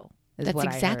cocoa. That's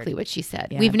exactly what she said.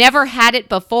 Yeah. We've never had it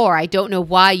before. I don't know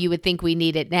why you would think we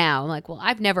need it now. I'm like, well,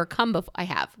 I've never come before. I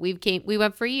have. We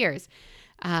went for years.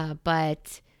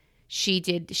 But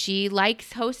she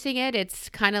likes hosting it. It's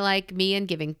kind of like me and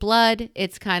giving blood.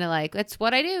 It's kind of like, that's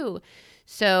what I do.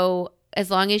 So as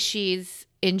long as she's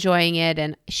enjoying it,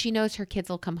 and she knows her kids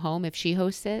will come home if she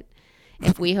hosts it.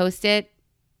 If we host it,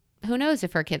 who knows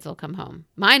if her kids will come home.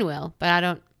 Mine will, but I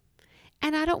don't.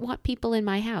 And I don't want people in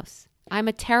my house. I'm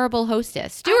a terrible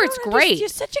hostess. Stuart's great. You're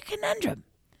such a conundrum.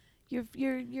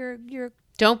 You're.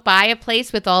 Don't buy a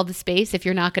place with all the space if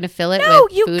you're not going to fill it with food and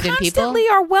people. No, you constantly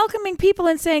are welcoming people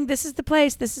and saying, this is the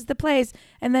place,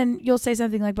 and then you'll say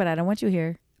something like, but I don't want you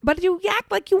here. But you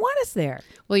act like you want us there.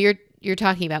 Well, you're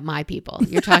talking about my people.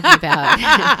 You're talking about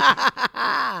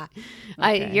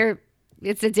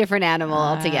it's a different animal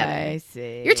altogether. I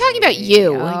see. You're talking about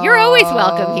you. Oh. You're always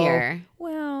welcome here.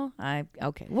 Well,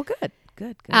 okay. Well, good.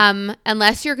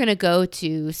 Unless you're going to go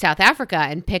to South Africa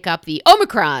and pick up the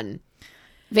Omicron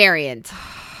variant.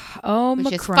 Omicron.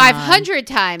 Which is 500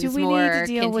 times more contagious. Do we need to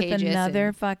deal with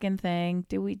another fucking thing?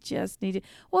 Do we just need to?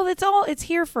 Well, it's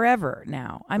here forever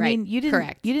now. I mean, you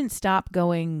didn't stop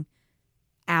going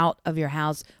out of your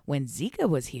house when Zika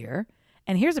was here.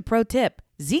 And here's a pro tip.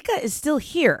 Zika is still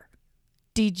here.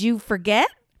 Did you forget?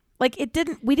 Like,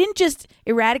 we didn't just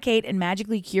eradicate and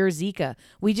magically cure Zika.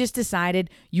 We just decided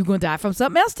you're going to die from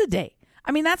something else today.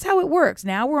 I mean, that's how it works.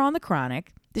 Now we're on the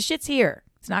chronic. The shit's here.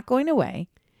 It's not going away.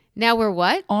 Now we're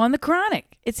what? On the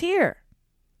chronic. It's here.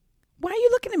 Why are you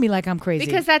looking at me like I'm crazy?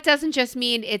 Because that doesn't just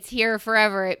mean it's here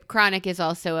forever. Chronic is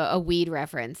also a weed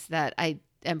reference that I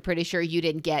am pretty sure you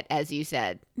didn't get, as you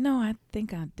said. No, I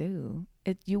think I do.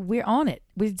 We're on it.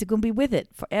 We're going to be with it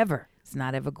forever. It's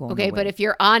not ever going away. Okay, but if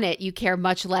you're on it, you care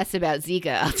much less about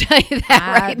Zika. I'll tell you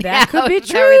that right now. That could be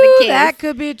true. That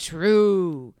could be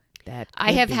true.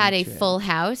 I have had a full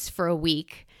house for a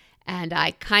week, and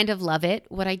I kind of love it.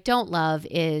 What I don't love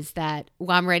is that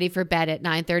I'm ready for bed at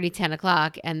 9:30, 10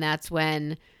 o'clock, and that's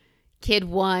when kid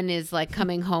 1 is like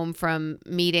coming home from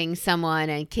meeting someone,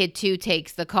 and kid 2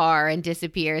 takes the car and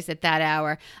disappears at that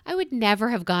hour. I would never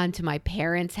have gone to my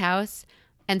parents' house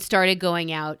and started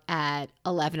going out at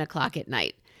 11 o'clock at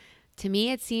night. To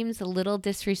me, it seems a little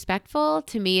disrespectful.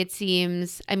 To me, it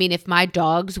seems, if my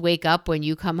dogs wake up when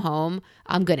you come home,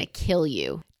 I'm going to kill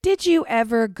you. Did you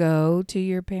ever go to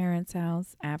your parents'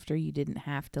 house after you didn't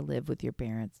have to live with your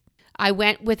parents? I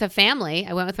went with a family.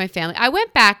 I went with my family. I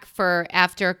went back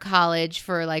after college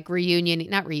for like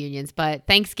not reunions, but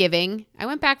Thanksgiving. I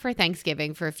went back for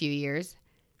Thanksgiving for a few years.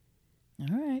 All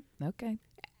right. Okay.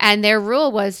 And their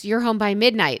rule was you're home by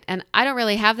midnight. And I don't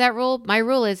really have that rule. My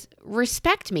rule is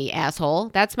respect me, asshole.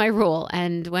 That's my rule.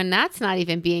 And when that's not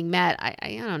even being met,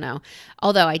 I don't know.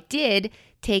 Although I did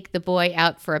take the boy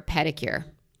out for a pedicure.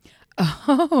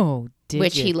 Oh,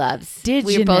 which he loves. Did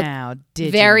we you were both now?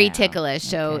 very ticklish.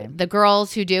 So the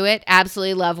girls who do it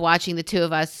absolutely love watching the two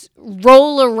of us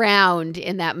roll around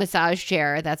in that massage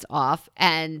chair that's off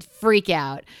and freak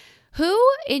out. Who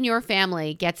in your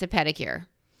family gets a pedicure?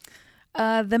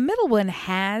 The middle one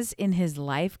has in his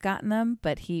life gotten them,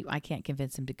 but I can't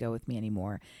convince him to go with me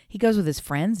anymore. He goes with his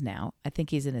friends now. I think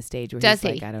he's in a stage where he's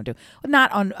like, I don't do.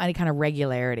 Not on any kind of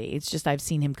regularity. It's just I've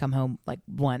seen him come home like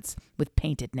once with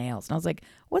painted nails. And I was like,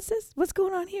 what's this? What's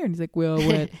going on here? And he's like, well,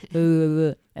 what?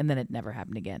 And then it never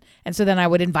happened again. And so then I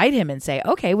would invite him and say,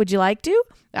 okay, would you like to?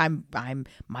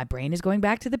 My brain is going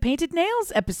back to the painted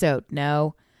nails episode.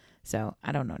 No. So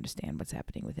I don't understand what's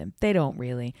happening with him. They don't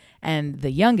really. And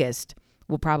the youngest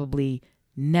will probably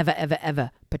never, ever,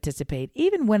 ever participate,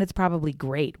 even when it's probably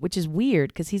great, which is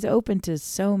weird because he's open to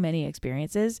so many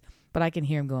experiences. But I can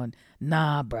hear him going,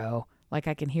 nah, bro. Like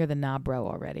I can hear the nah, bro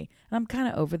already. And I'm kind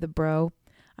of over the bro.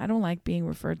 I don't like being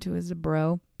referred to as a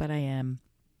bro, but I am.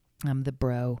 I'm the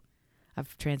bro.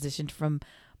 I've transitioned from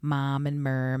mom and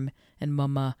merm and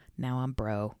mama. Now I'm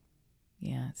bro.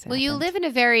 Yeah. Well, you live in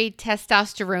a very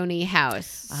testosterone-y house.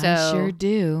 So. I sure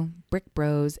do. Brick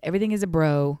bros. Everything is a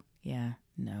bro. Yeah.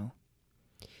 No.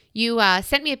 You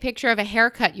sent me a picture of a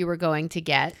haircut you were going to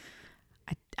get.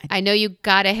 I know you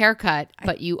got a haircut,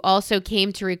 but you also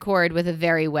came to record with a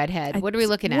very wet head. What are we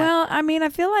looking at? Well, I mean, I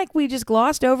feel like we just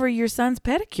glossed over your son's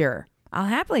pedicure. I'll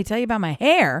happily tell you about my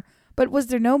hair, but was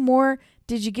there no more?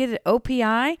 Did you get an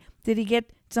OPI? Did he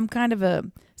get some kind of a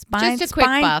spine? Just a quick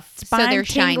buff, so they're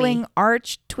tingling, shiny.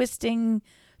 arch twisting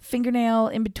fingernail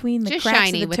in between the just cracks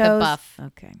shiny of the with toes. A buff.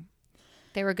 Okay.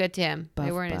 They were good to him. Buff,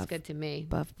 they weren't buff. as good to me.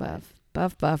 Buff, buff,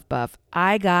 buff, buff, buff.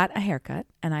 I got a haircut,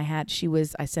 and I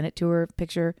sent it to her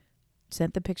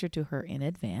sent the picture to her in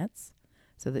advance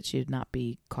so that she would not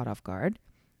be caught off guard.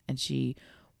 And she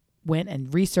went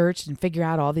and researched and figured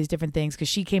out all these different things because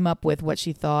she came up with what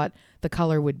she thought the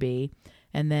color would be,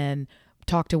 and then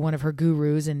talked to one of her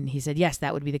gurus, and he said, yes,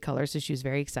 that would be the color. So she was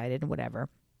very excited and whatever.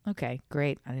 Okay,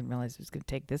 great. I didn't realize it was going to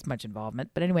take this much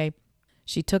involvement. But anyway,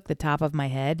 she took the top of my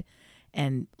head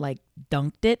and like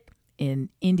dunked it in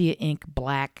India ink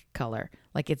black color.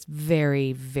 Like it's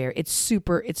very, very, it's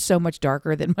so much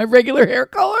darker than my regular hair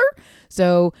color.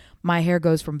 So my hair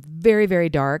goes from very, very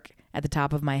dark at the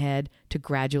top of my head to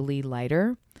gradually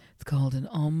lighter. It's called an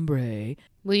ombre.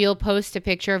 Well, you'll post a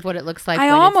picture of what it looks like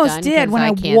I when almost it's done, did when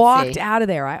I can't walked see. out of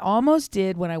there. I almost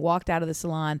did when I walked out of the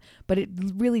salon, but it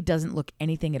really doesn't look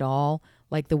anything at all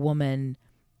like the woman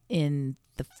in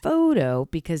the photo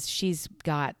because she's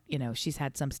got, she's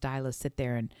had some stylist sit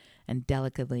there and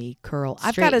delicately curl.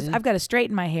 I've got to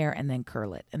straighten my hair and then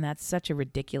curl it. And that's such a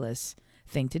ridiculous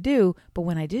thing to do. But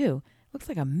when I do, it looks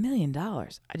like $1 million. I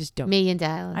just don't. $1 million.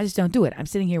 I just don't do it. I'm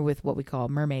sitting here with what we call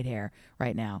mermaid hair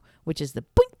right now, which is the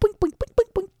boink, boink, boink, boink,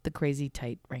 boink, boink, the crazy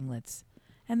tight ringlets.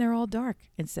 And they're all dark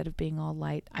instead of being all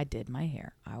light. I did my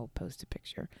hair. I will post a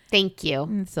picture. Thank you.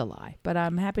 It's a lie, but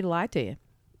I'm happy to lie to you.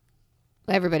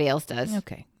 Everybody else does.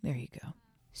 Okay, there you go.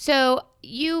 So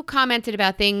you commented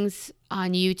about things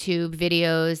on YouTube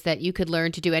videos that you could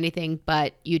learn to do anything,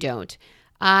 but you don't.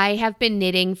 I have been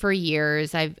knitting for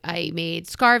years. I made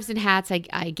scarves and hats.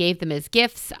 I gave them as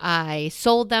gifts. I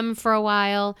sold them for a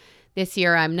while. This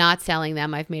year I'm not selling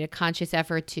them. I've made a conscious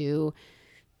effort to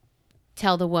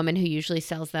tell the woman who usually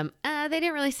sells them, they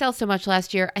didn't really sell so much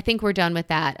last year. I think we're done with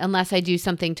that unless I do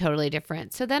something totally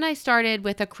different. So then I started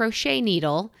with a crochet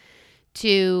needle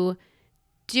to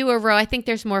do a row. I think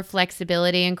there's more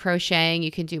flexibility in crocheting.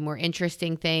 You can do more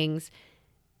interesting things.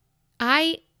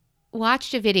 I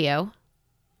watched a video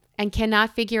and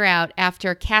cannot figure out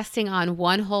after casting on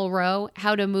one whole row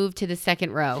how to move to the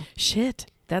second row. Shit,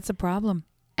 that's a problem.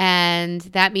 And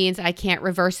that means I can't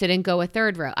reverse it and go a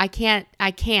third row. I can't.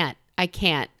 I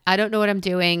don't know what I'm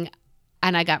doing.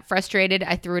 And I got frustrated.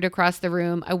 I threw it across the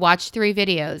room. I watched 3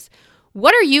 videos.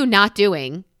 What are you not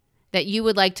doing that you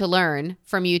would like to learn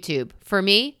from YouTube? For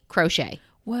me, crochet.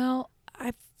 Well,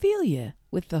 I feel you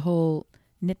with the whole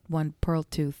knit one, purl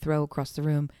two, throw across the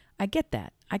room. I get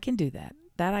that. I can do that.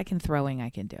 That I can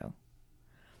do.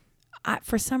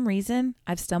 For some reason,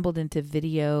 I've stumbled into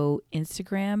video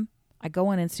Instagram. I go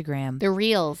on Instagram. The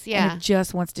reels, yeah. And it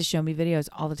just wants to show me videos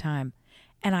all the time.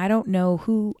 And I don't know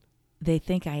who they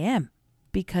think I am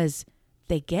because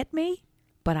they get me,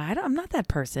 but I'm not that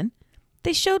person.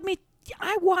 They showed me,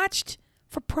 I watched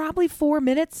for probably 4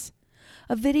 minutes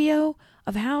a video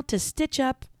of how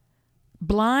to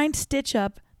blind stitch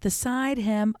up the side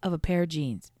hem of a pair of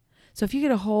jeans. So if you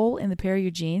get a hole in the pair of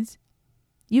your jeans,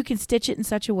 you can stitch it in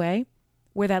such a way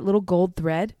where that little gold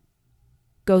thread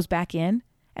goes back in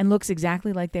and looks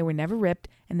exactly like they were never ripped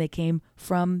and they came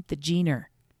from the jeaner.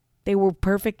 They were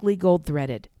perfectly gold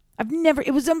threaded.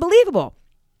 It was unbelievable.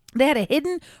 They had a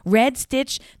hidden red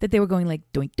stitch that they were going like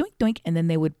doink, doink, doink, and then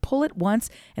they would pull it once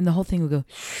and the whole thing would go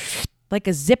like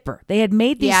a zipper. They had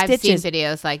made these stitches. I've seen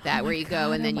videos like that where you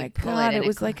go and then you pull it. It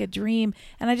was like a dream.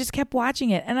 And I just kept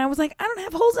watching it. And I was like, I don't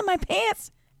have holes in my pants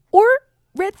or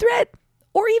red thread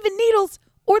or even needles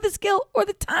or the skill or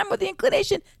the time or the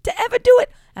inclination to ever do it.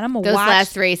 And I'm going to watch. Those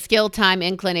last 3, skill, time,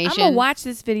 inclination. I'm going to watch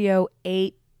this video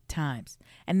 8 times.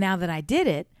 And now that I did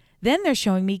it, then they're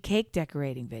showing me cake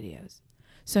decorating videos.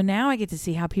 So now I get to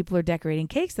see how people are decorating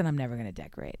cakes that I'm never going to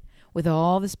decorate. with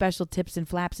all the special tips and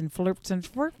flaps and flirts and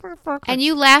And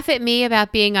you laugh at me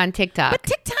about being on TikTok. But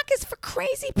TikTok is for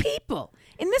crazy people.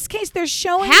 In this case, they're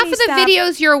showing half me of the stuff.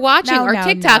 videos you're watching are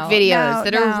TikTok videos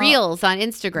that no. are reels on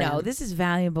Instagram. No, this is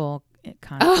valuable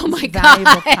content. Oh my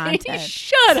valuable God. content.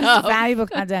 Shut This up. is valuable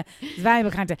content. It's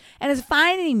valuable content. And it's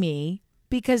finding me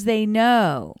because they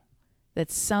know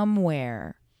that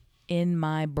somewhere in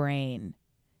my brain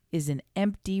is an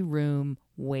empty room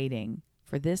waiting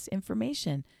for this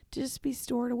information to just be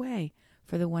stored away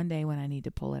for the one day when I need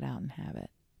to pull it out and have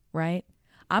it. Right?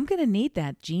 I'm going to need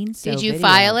that Gene So Did you video.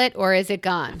 file it or is it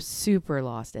gone? Super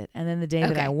lost it. And then the day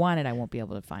that I want it, I won't be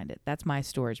able to find it. That's my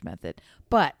storage method.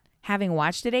 But having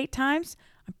watched it 8 times,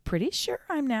 I'm pretty sure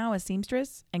I'm now a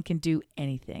seamstress and can do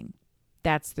anything.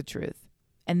 That's the truth.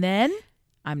 And then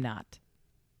I'm not.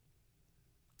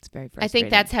 It's very frustrating. I think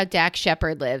that's how Dax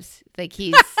Shepard lives. Like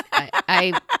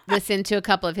I listened to a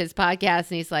couple of his podcasts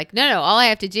and he's like, no, all I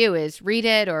have to do is read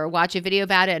it or watch a video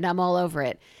about it and I'm all over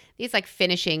it. He's like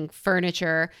finishing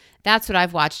furniture. That's what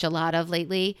I've watched a lot of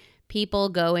lately. People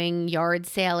going yard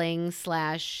sailing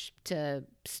 / to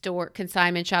store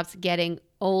consignment shops, getting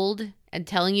old and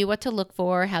telling you what to look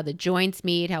for, how the joints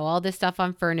meet, how all this stuff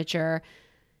on furniture,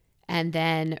 and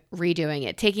then redoing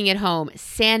it, taking it home,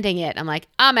 sanding it. I'm like,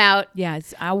 I'm out. Yeah,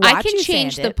 I'll watch I can you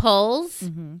change sand the it. pulls.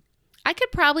 Mm-hmm. I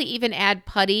could probably even add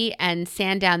putty and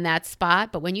sand down that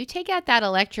spot. But when you take out that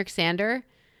electric sander,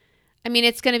 I mean,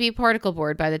 it's going to be particle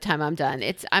board by the time I'm done.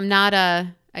 It's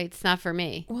not for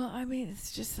me. Well, I mean,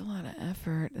 it's just a lot of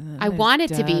effort. And I want it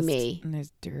to be dust, me. And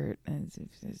there's dirt. And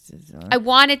I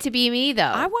want it to be me, though.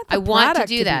 I want the want to product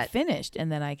do that. be finished,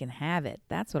 and then I can have it.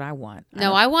 That's what I want.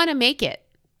 No, I want to make it.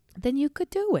 Then you could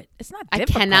do it. It's not I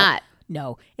difficult. cannot.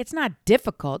 No, it's not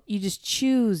difficult. You just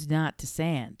choose not to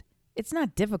sand. It's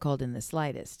not difficult in the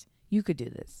slightest. You could do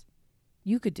this.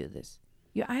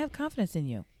 I have confidence in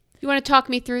you. You want to talk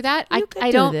me through that? You could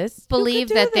I do don't this. You believe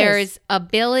could do that there this. is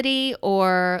ability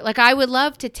or like I would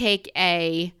love to take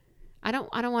I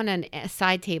don't want a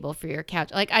side table for your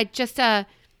couch. Like I just a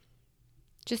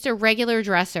regular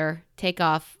dresser, take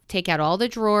out all the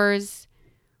drawers,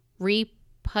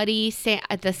 putty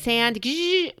the sand.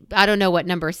 I don't know what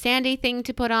number sandy thing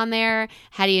to put on there.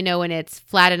 How do you know when it's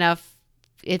flat enough?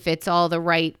 If it's all the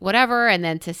right whatever, and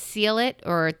then to seal it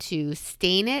or to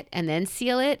stain it and then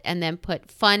seal it and then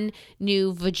put fun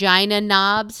new vagina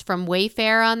knobs from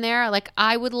Wayfair on there. Like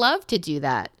I would love to do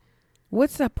that.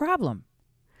 What's the problem?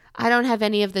 I don't have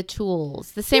any of the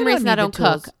tools. The same You don't reason I need the don't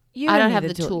cook. tools. You I don't need have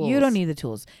the tools. You don't need the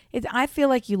tools. I feel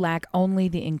like you lack only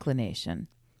the inclination.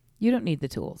 You don't need the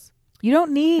tools. You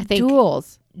don't need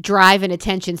tools. Drive and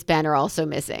attention span are also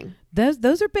missing.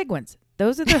 Those are big ones.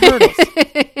 Those are the hurdles.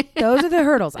 Those are the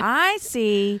hurdles. I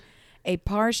see a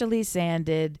partially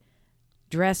sanded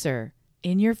dresser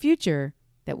in your future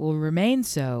that will remain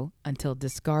so until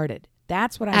discarded.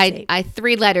 That's what I see. I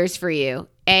 3 letters for you.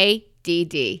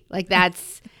 ADD. Like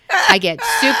that's, I get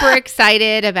super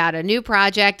excited about a new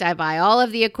project. I buy all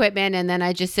of the equipment and then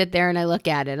I just sit there and I look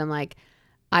at it. I'm like,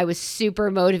 I was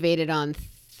super motivated on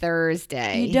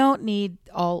Thursday. You don't need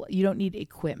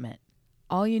equipment.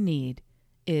 All you need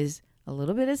is a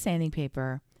little bit of sanding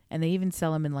paper, and they even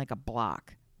sell them in like a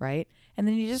block, right? And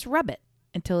then you just rub it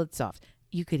until it's soft.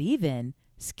 You could even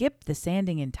skip the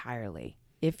sanding entirely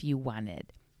if you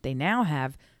wanted. They now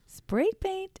have spray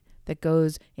paint that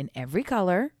goes in every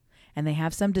color, and they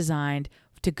have some designed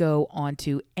to go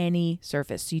onto any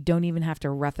surface. So you don't even have to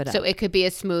rough it up. So it could be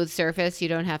a smooth surface. You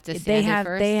don't have to sand it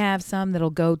first? They have some that'll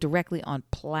go directly on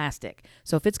plastic.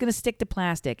 So if it's going to stick to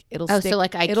plastic, it'll stick. So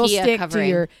like IKEA it'll stick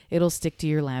covering. It'll stick to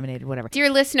your laminated whatever.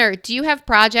 Dear listener, do you have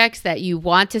projects that you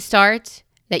want to start,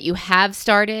 that you have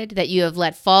started, that you have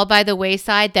let fall by the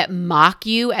wayside, that mock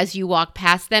you as you walk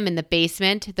past them in the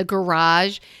basement, the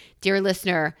garage? Dear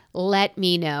listener, let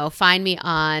me know. Find me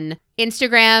on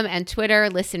Instagram and Twitter,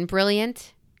 Listen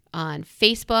Brilliant, on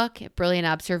Facebook at Brilliant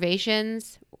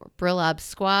Observations or Brill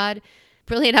Squad,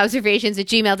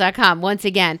 brilliantobservations@gmail.com. Once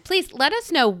again, please let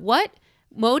us know what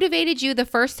motivated you the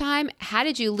first time. How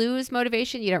did you lose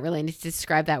motivation? You don't really need to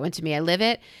describe that one to me. I live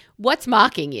it. What's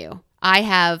mocking you? I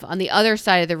have on the other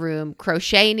side of the room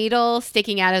crochet needle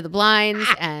sticking out of the blinds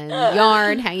and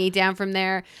yarn hanging down from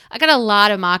there. I got a lot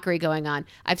of mockery going on.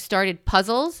 I've started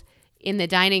puzzles in the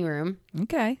dining room.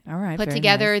 Okay. All right. Put Very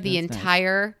together nice. the That's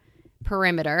entire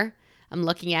perimeter. I'm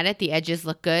looking at it. The edges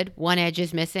look good. One edge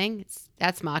is missing.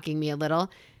 That's mocking me a little.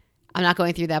 I'm not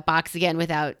going through that box again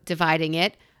without dividing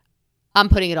it. I'm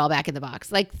putting it all back in the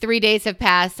box. Like 3 days have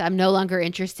passed. I'm no longer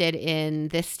interested in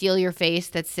this steal your face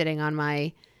that's sitting on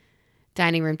my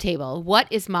dining room table. What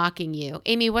is mocking you?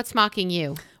 Amy, what's mocking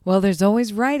you? Well, there's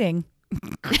always writing.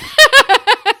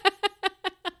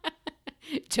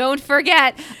 Don't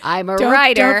forget, I'm a Don't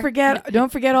writer.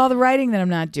 don't forget all the writing that I'm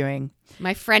not doing.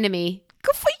 My frenemy.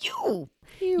 Good for you.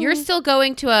 You're still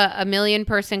going to a million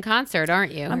person concert,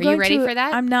 aren't you? Are you ready for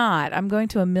that? I'm not. I'm going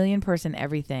to a million person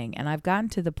everything. And I've gotten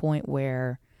to the point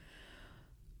where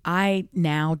I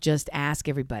now just ask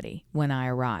everybody when I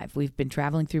arrive. We've been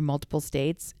traveling through multiple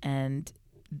states, and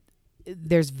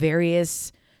there's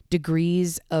various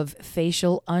degrees of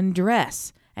facial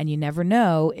undress. And you never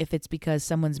know if it's because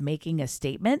someone's making a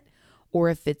statement or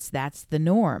if that's the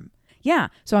norm. Yeah.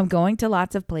 So I'm going to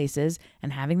lots of places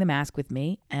and having the mask with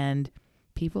me, and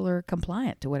people are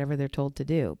compliant to whatever they're told to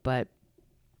do. But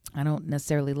I don't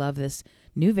necessarily love this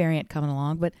new variant coming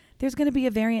along, but there's going to be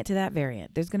a variant to that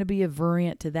variant. There's going to be a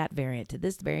variant to that variant, to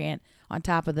this variant, on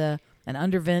top of an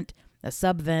undervent, a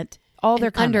subvent. All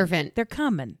they're coming. Undervent. They're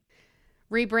coming.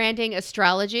 Rebranding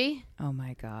astrology. Oh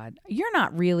my God. You're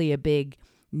not really a big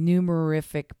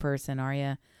numerific person, are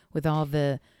you? With all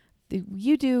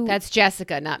you do. That's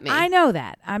Jessica, not me. I know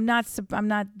that. I'm not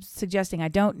suggesting I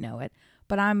don't know it,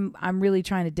 but I'm really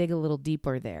trying to dig a little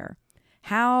deeper there.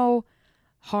 How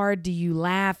hard do you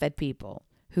laugh at people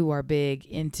who are big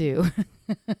into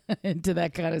into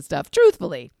that kind of stuff?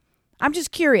 Truthfully, I'm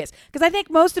just curious, because I think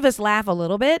most of us laugh a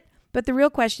little bit, but the real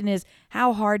question is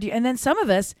how hard do you? And then some of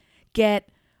us get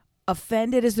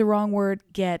offended is the wrong word.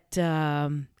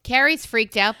 Carrie's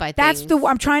freaked out by That's things.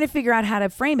 I'm trying to figure out how to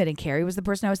frame it, and Carrie was the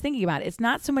person I was thinking about. It's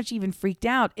not so much even freaked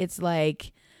out. It's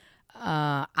like,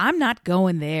 I'm not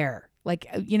going there. Like,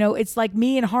 it's like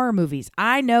me in horror movies.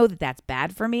 I know that that's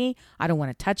bad for me. I don't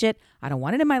want to touch it. I don't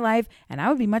want it in my life. And I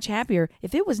would be much happier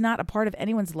if it was not a part of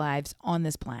anyone's lives on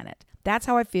this planet. That's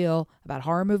how I feel about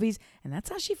horror movies. And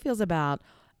that's how she feels about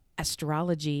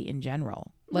astrology in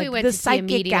general. Like we went the to see a psychic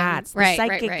medium. gods. Right, The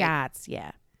psychic right. gods.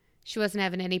 Yeah. She wasn't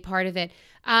having any part of it.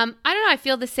 I don't know. I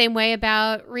feel the same way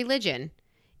about religion.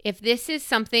 If this is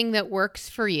something that works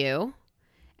for you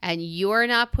and you're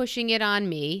not pushing it on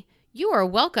me, you are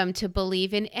welcome to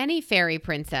believe in any fairy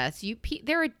princess.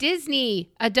 There are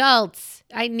Disney adults.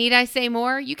 Need I say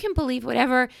more? You can believe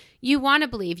whatever you want to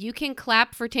believe. You can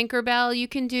clap for Tinkerbell. You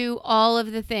can do all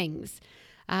of the things.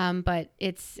 But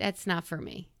it's not for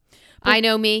me. I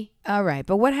know me. All right.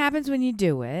 But what happens when you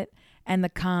do it and the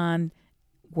con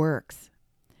works?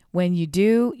 When you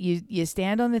do, you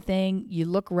stand on the thing, you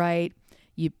look right,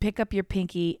 you pick up your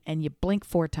pinky and you blink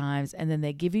 4 times, and then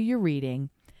they give you your reading,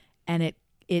 and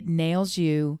it nails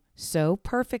you so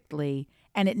perfectly,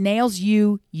 and it nails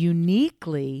you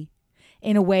uniquely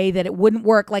in a way that it wouldn't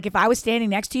work. Like if I was standing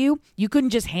next to you, you couldn't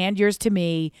just hand yours to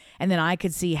me and then I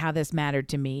could see how this mattered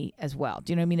to me as well.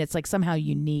 Do you know what I mean? It's like somehow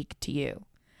unique to you.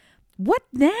 What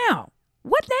now?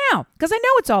 Because I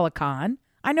know it's all a con.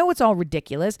 I know it's all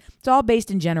ridiculous. It's all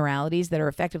based in generalities that are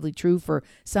effectively true for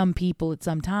some people at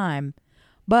some time.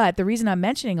 But the reason I'm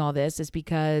mentioning all this is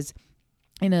because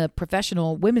in a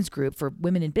professional women's group for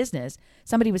women in business,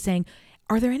 somebody was saying,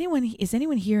 is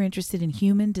anyone here interested in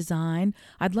human design?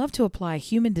 I'd love to apply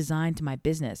human design to my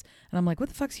business. And I'm like, what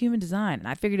the fuck's human design? And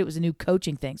I figured it was a new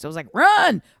coaching thing. So I was like,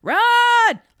 run.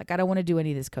 Like, I don't want to do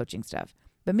any of this coaching stuff.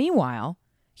 But meanwhile,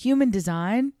 human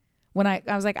design, when I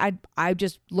was like, I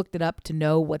just looked it up to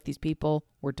know what these people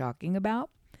were talking about.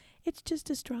 It's just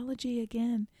astrology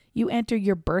again. You enter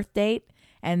your birth date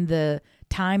and the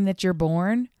time that you're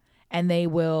born, and they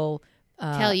will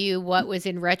tell you what was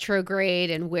in retrograde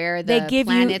and where they the give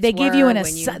planets you they give were you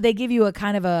when they give you a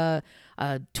kind of a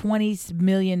 20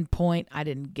 million point. I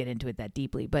didn't get into it that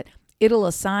deeply, but it'll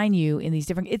assign you in these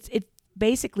different. It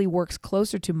basically works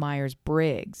closer to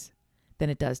Myers-Briggs than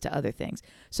it does to other things.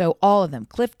 So all of them,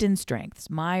 Clifton Strengths,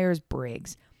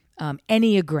 Myers-Briggs,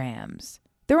 Enneagrams,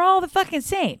 they're all the fucking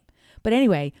same. But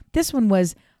anyway, this one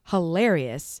was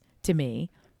hilarious to me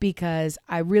because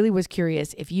I really was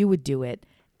curious if you would do it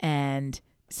and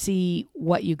see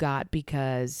what you got,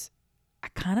 because I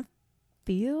kind of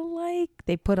feel like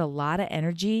they put a lot of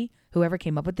energy, whoever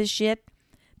came up with this shit,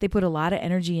 they put a lot of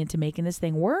energy into making this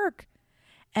thing work.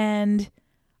 And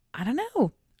I don't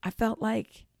know. I felt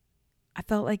like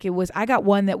it was, I got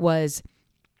one that was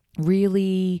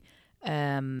really,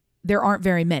 there aren't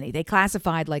very many. They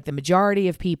classified like the majority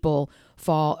of people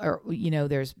fall, or,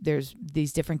 there's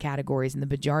these different categories, and the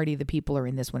majority of the people are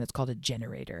in this one. It's called a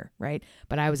generator, right?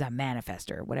 But I was a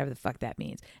manifester, whatever the fuck that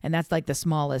means. And that's like the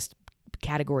smallest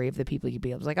category of the people you'd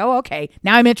be able to like, oh, okay,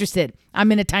 now I'm interested.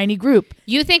 I'm in a tiny group.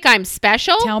 You think I'm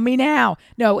special? Tell me now.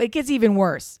 No, it gets even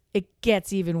worse.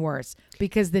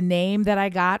 Because the name that I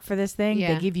got for this thing,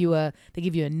 Yeah. they give you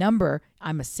a number.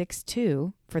 I'm a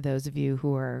 6'2", for those of you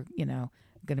who are,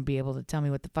 going to be able to tell me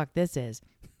what the fuck this is.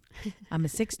 I'm a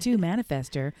 6'2"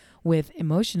 manifester with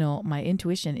my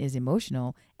intuition is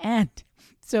emotional. And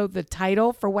so the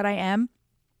title for what I am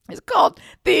is called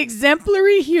The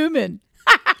Exemplary Human.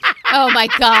 Oh my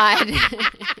God.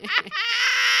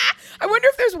 I wonder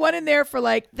if there's one in there for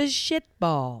like the shit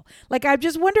ball. Like, I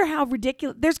just wonder how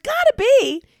ridiculous. There's gotta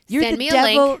be. You're Send the me a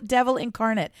link. devil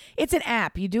incarnate. It's an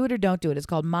app. You do it or don't do it. It's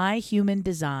called My Human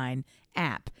Design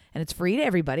app. And it's free to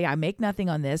everybody. I make nothing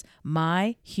on this.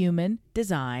 My Human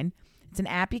Design. It's an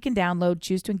app you can download,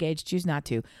 choose to engage, choose not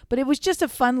to. But it was just a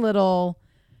fun little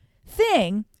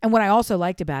thing. And what I also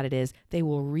liked about it is they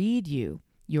will read you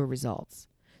your results.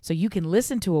 So you can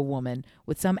listen to a woman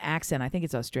with some accent. I think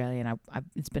it's Australian.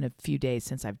 It's been a few days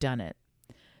since I've done it.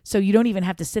 So you don't even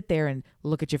have to sit there and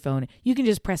look at your phone. You can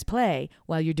just press play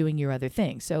while you're doing your other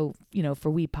thing. So, for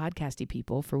we podcasty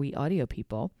people, for we audio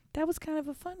people, that was kind of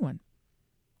a fun one.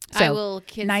 So, I will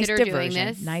consider doing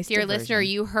this. Dear listener,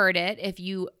 you heard it. If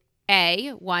you,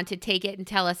 want to take it and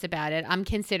tell us about it, I'm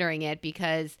considering it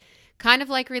because kind of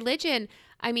like religion,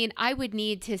 I mean, I would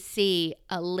need to see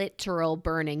a literal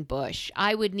burning bush.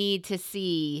 I would need to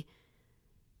see,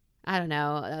 I don't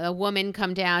know, a woman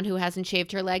come down who hasn't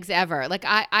shaved her legs ever. Like,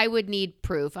 I would need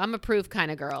proof. I'm a proof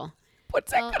kind of girl.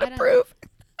 What's that going to prove?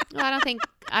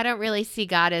 I don't really see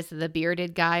God as the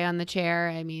bearded guy on the chair.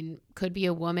 I mean, could be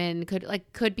a woman,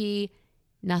 could be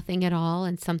nothing at all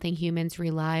and something humans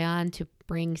rely on to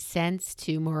bring sense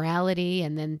to morality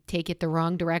and then take it the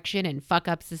wrong direction and fuck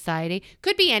up society.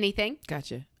 Could be anything.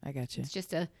 Gotcha. I gotcha. It's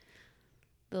just a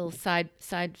little side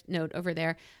note over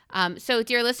there. So,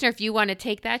 dear listener, if you want to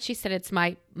take that, she said it's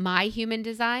My Human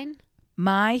Design.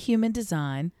 My Human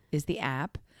Design is the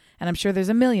app, and I'm sure there's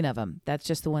a million of them. That's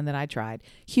just the one that I tried.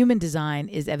 Human Design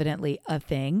is evidently a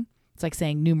thing. It's like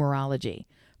saying numerology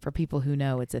for people who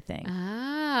know it's a thing.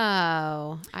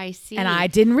 Oh, I see. And I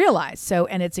didn't realize. So,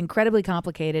 and it's incredibly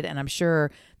complicated, and I'm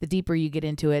sure the deeper you get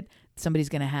into it, somebody's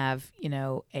going to have,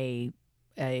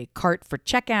 a cart for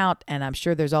checkout, and I'm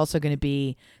sure there's also going to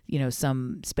be,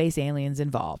 some space aliens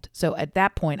involved. So at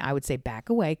that point, I would say back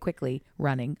away quickly,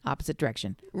 running opposite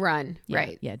direction. Run, yeah,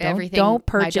 right? Yeah, my don't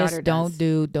purchase, daughter don't does.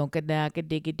 do, don't get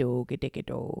diggy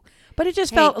do. But it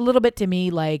just felt a little bit to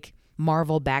me like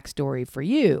Marvel backstory for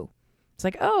you. It's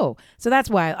like, oh, so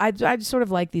that's why I sort of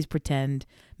like these pretend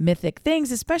mythic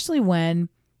things, especially when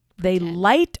they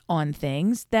light on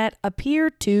things that appear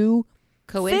to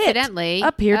coincidentally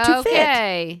appear to fit.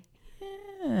 Okay.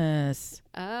 Yes.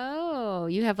 Oh,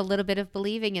 you have a little bit of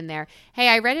believing in there. Hey,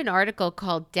 I read an article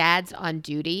called Dads on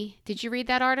Duty. Did you read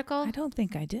that article? I don't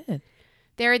think I did.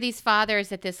 There are these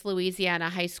fathers at this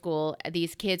Louisiana high school.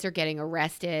 These kids are getting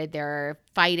arrested. They're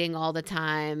fighting all the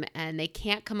time, and they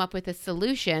can't come up with a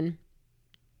solution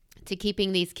to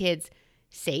keeping these kids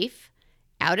safe,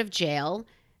 out of jail,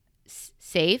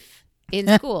 safe in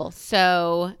school.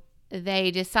 So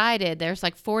they decided, there's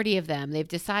like 40 of them, they've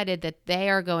decided that they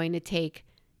are going to take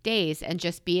days and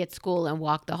just be at school and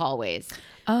walk the hallways.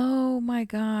 Oh my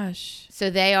gosh. So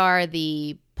they are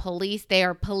the police. They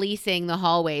are policing the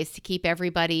hallways to keep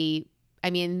everybody.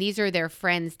 I mean, these are their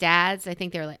friends' dads. I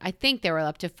think there were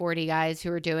up to 40 guys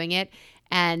who are doing it.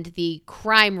 And the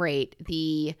crime rate,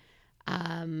 the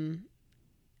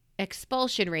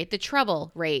expulsion rate, the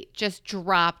trouble rate just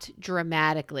dropped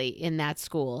dramatically in that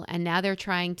school. And now they're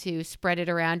trying to spread it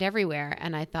around everywhere.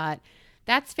 And I thought,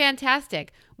 that's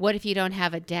fantastic. What if you don't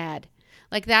have a dad?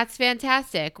 Like, that's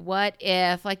fantastic. What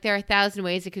if, like, there are 1,000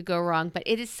 ways it could go wrong, but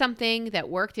it is something that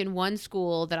worked in one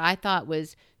school that I thought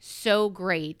was so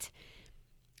great.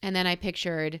 And then I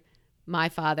pictured my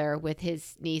father with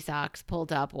his knee socks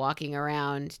pulled up walking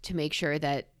around to make sure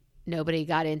that nobody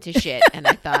got into shit. And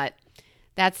I thought,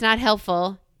 that's not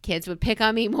helpful. Kids would pick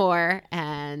on me more.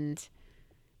 And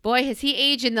boy, has he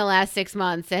aged in the last 6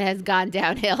 months. It has gone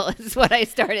downhill is what I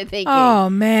started thinking. Oh,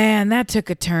 man, that took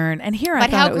a turn. And here I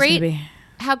thought it was going to be.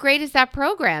 How great is that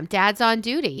program? Dads on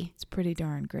Duty. It's pretty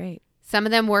darn great. Some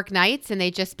of them work nights and they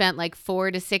just spent like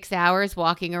 4 to 6 hours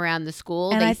walking around the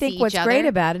school. And they I think what's great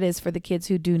about it is for the kids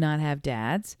who do not have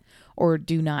dads or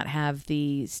do not have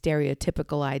the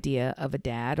stereotypical idea of a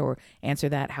dad, or answer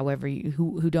that however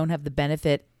who don't have the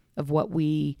benefit of what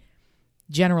we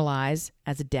generalize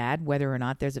as a dad, whether or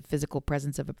not there's a physical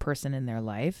presence of a person in their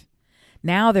life.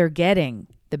 Now they're getting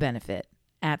the benefit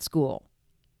at school.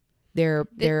 They're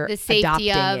the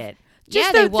safety adopting of it.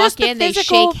 They walk in, they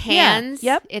shake hands.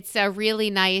 Yeah, yep. It's a really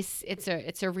nice. It's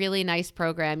a really nice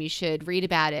program. You should read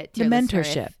about it. The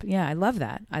mentorship. Yeah, I love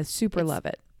that. I super love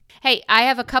it. Hey, I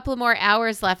have a couple more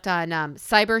hours left on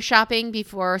cyber shopping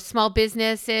before small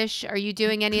business-ish. Are you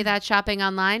doing any of that shopping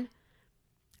online?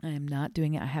 I am not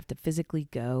doing it. I have to physically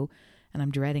go and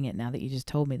I'm dreading it now that you just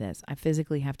told me this. I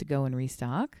physically have to go and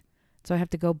restock. So I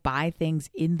have to go buy things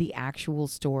in the actual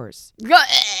stores.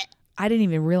 I didn't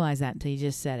even realize that until you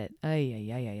just said it.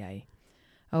 Ay.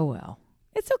 Oh, well.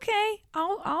 It's okay.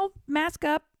 I'll mask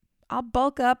up. I'll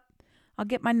bulk up. I'll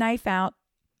get my knife out.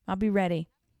 I'll be ready.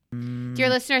 Dear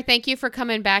listener, thank you for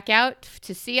coming back out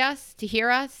to see us, to hear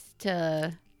us,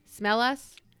 to smell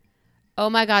us. Oh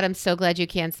my God, I'm so glad you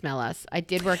can smell us. I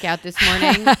did work out this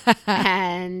morning,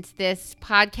 and this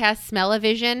podcast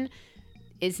Smell-O-Vision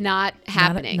is not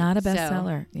happening. Not a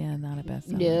bestseller. Not a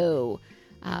bestseller.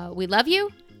 No. We love you.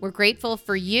 We're grateful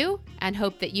for you and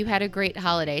hope that you had a great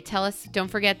holiday. Don't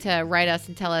forget to write us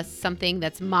and tell us something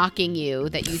that's mocking you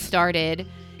that you started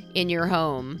in your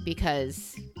home,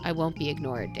 because I won't be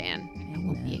ignored, Dan. I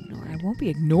won't be ignored. I won't be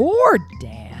ignored,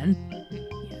 Dan.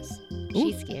 Yes.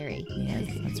 She's scary.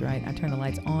 Yes, that's right. I turn the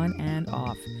lights on and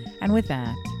off. And with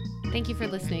that, thank you for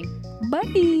listening. Bye.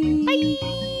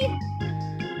 Bye.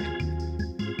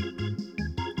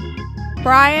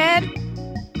 Brian.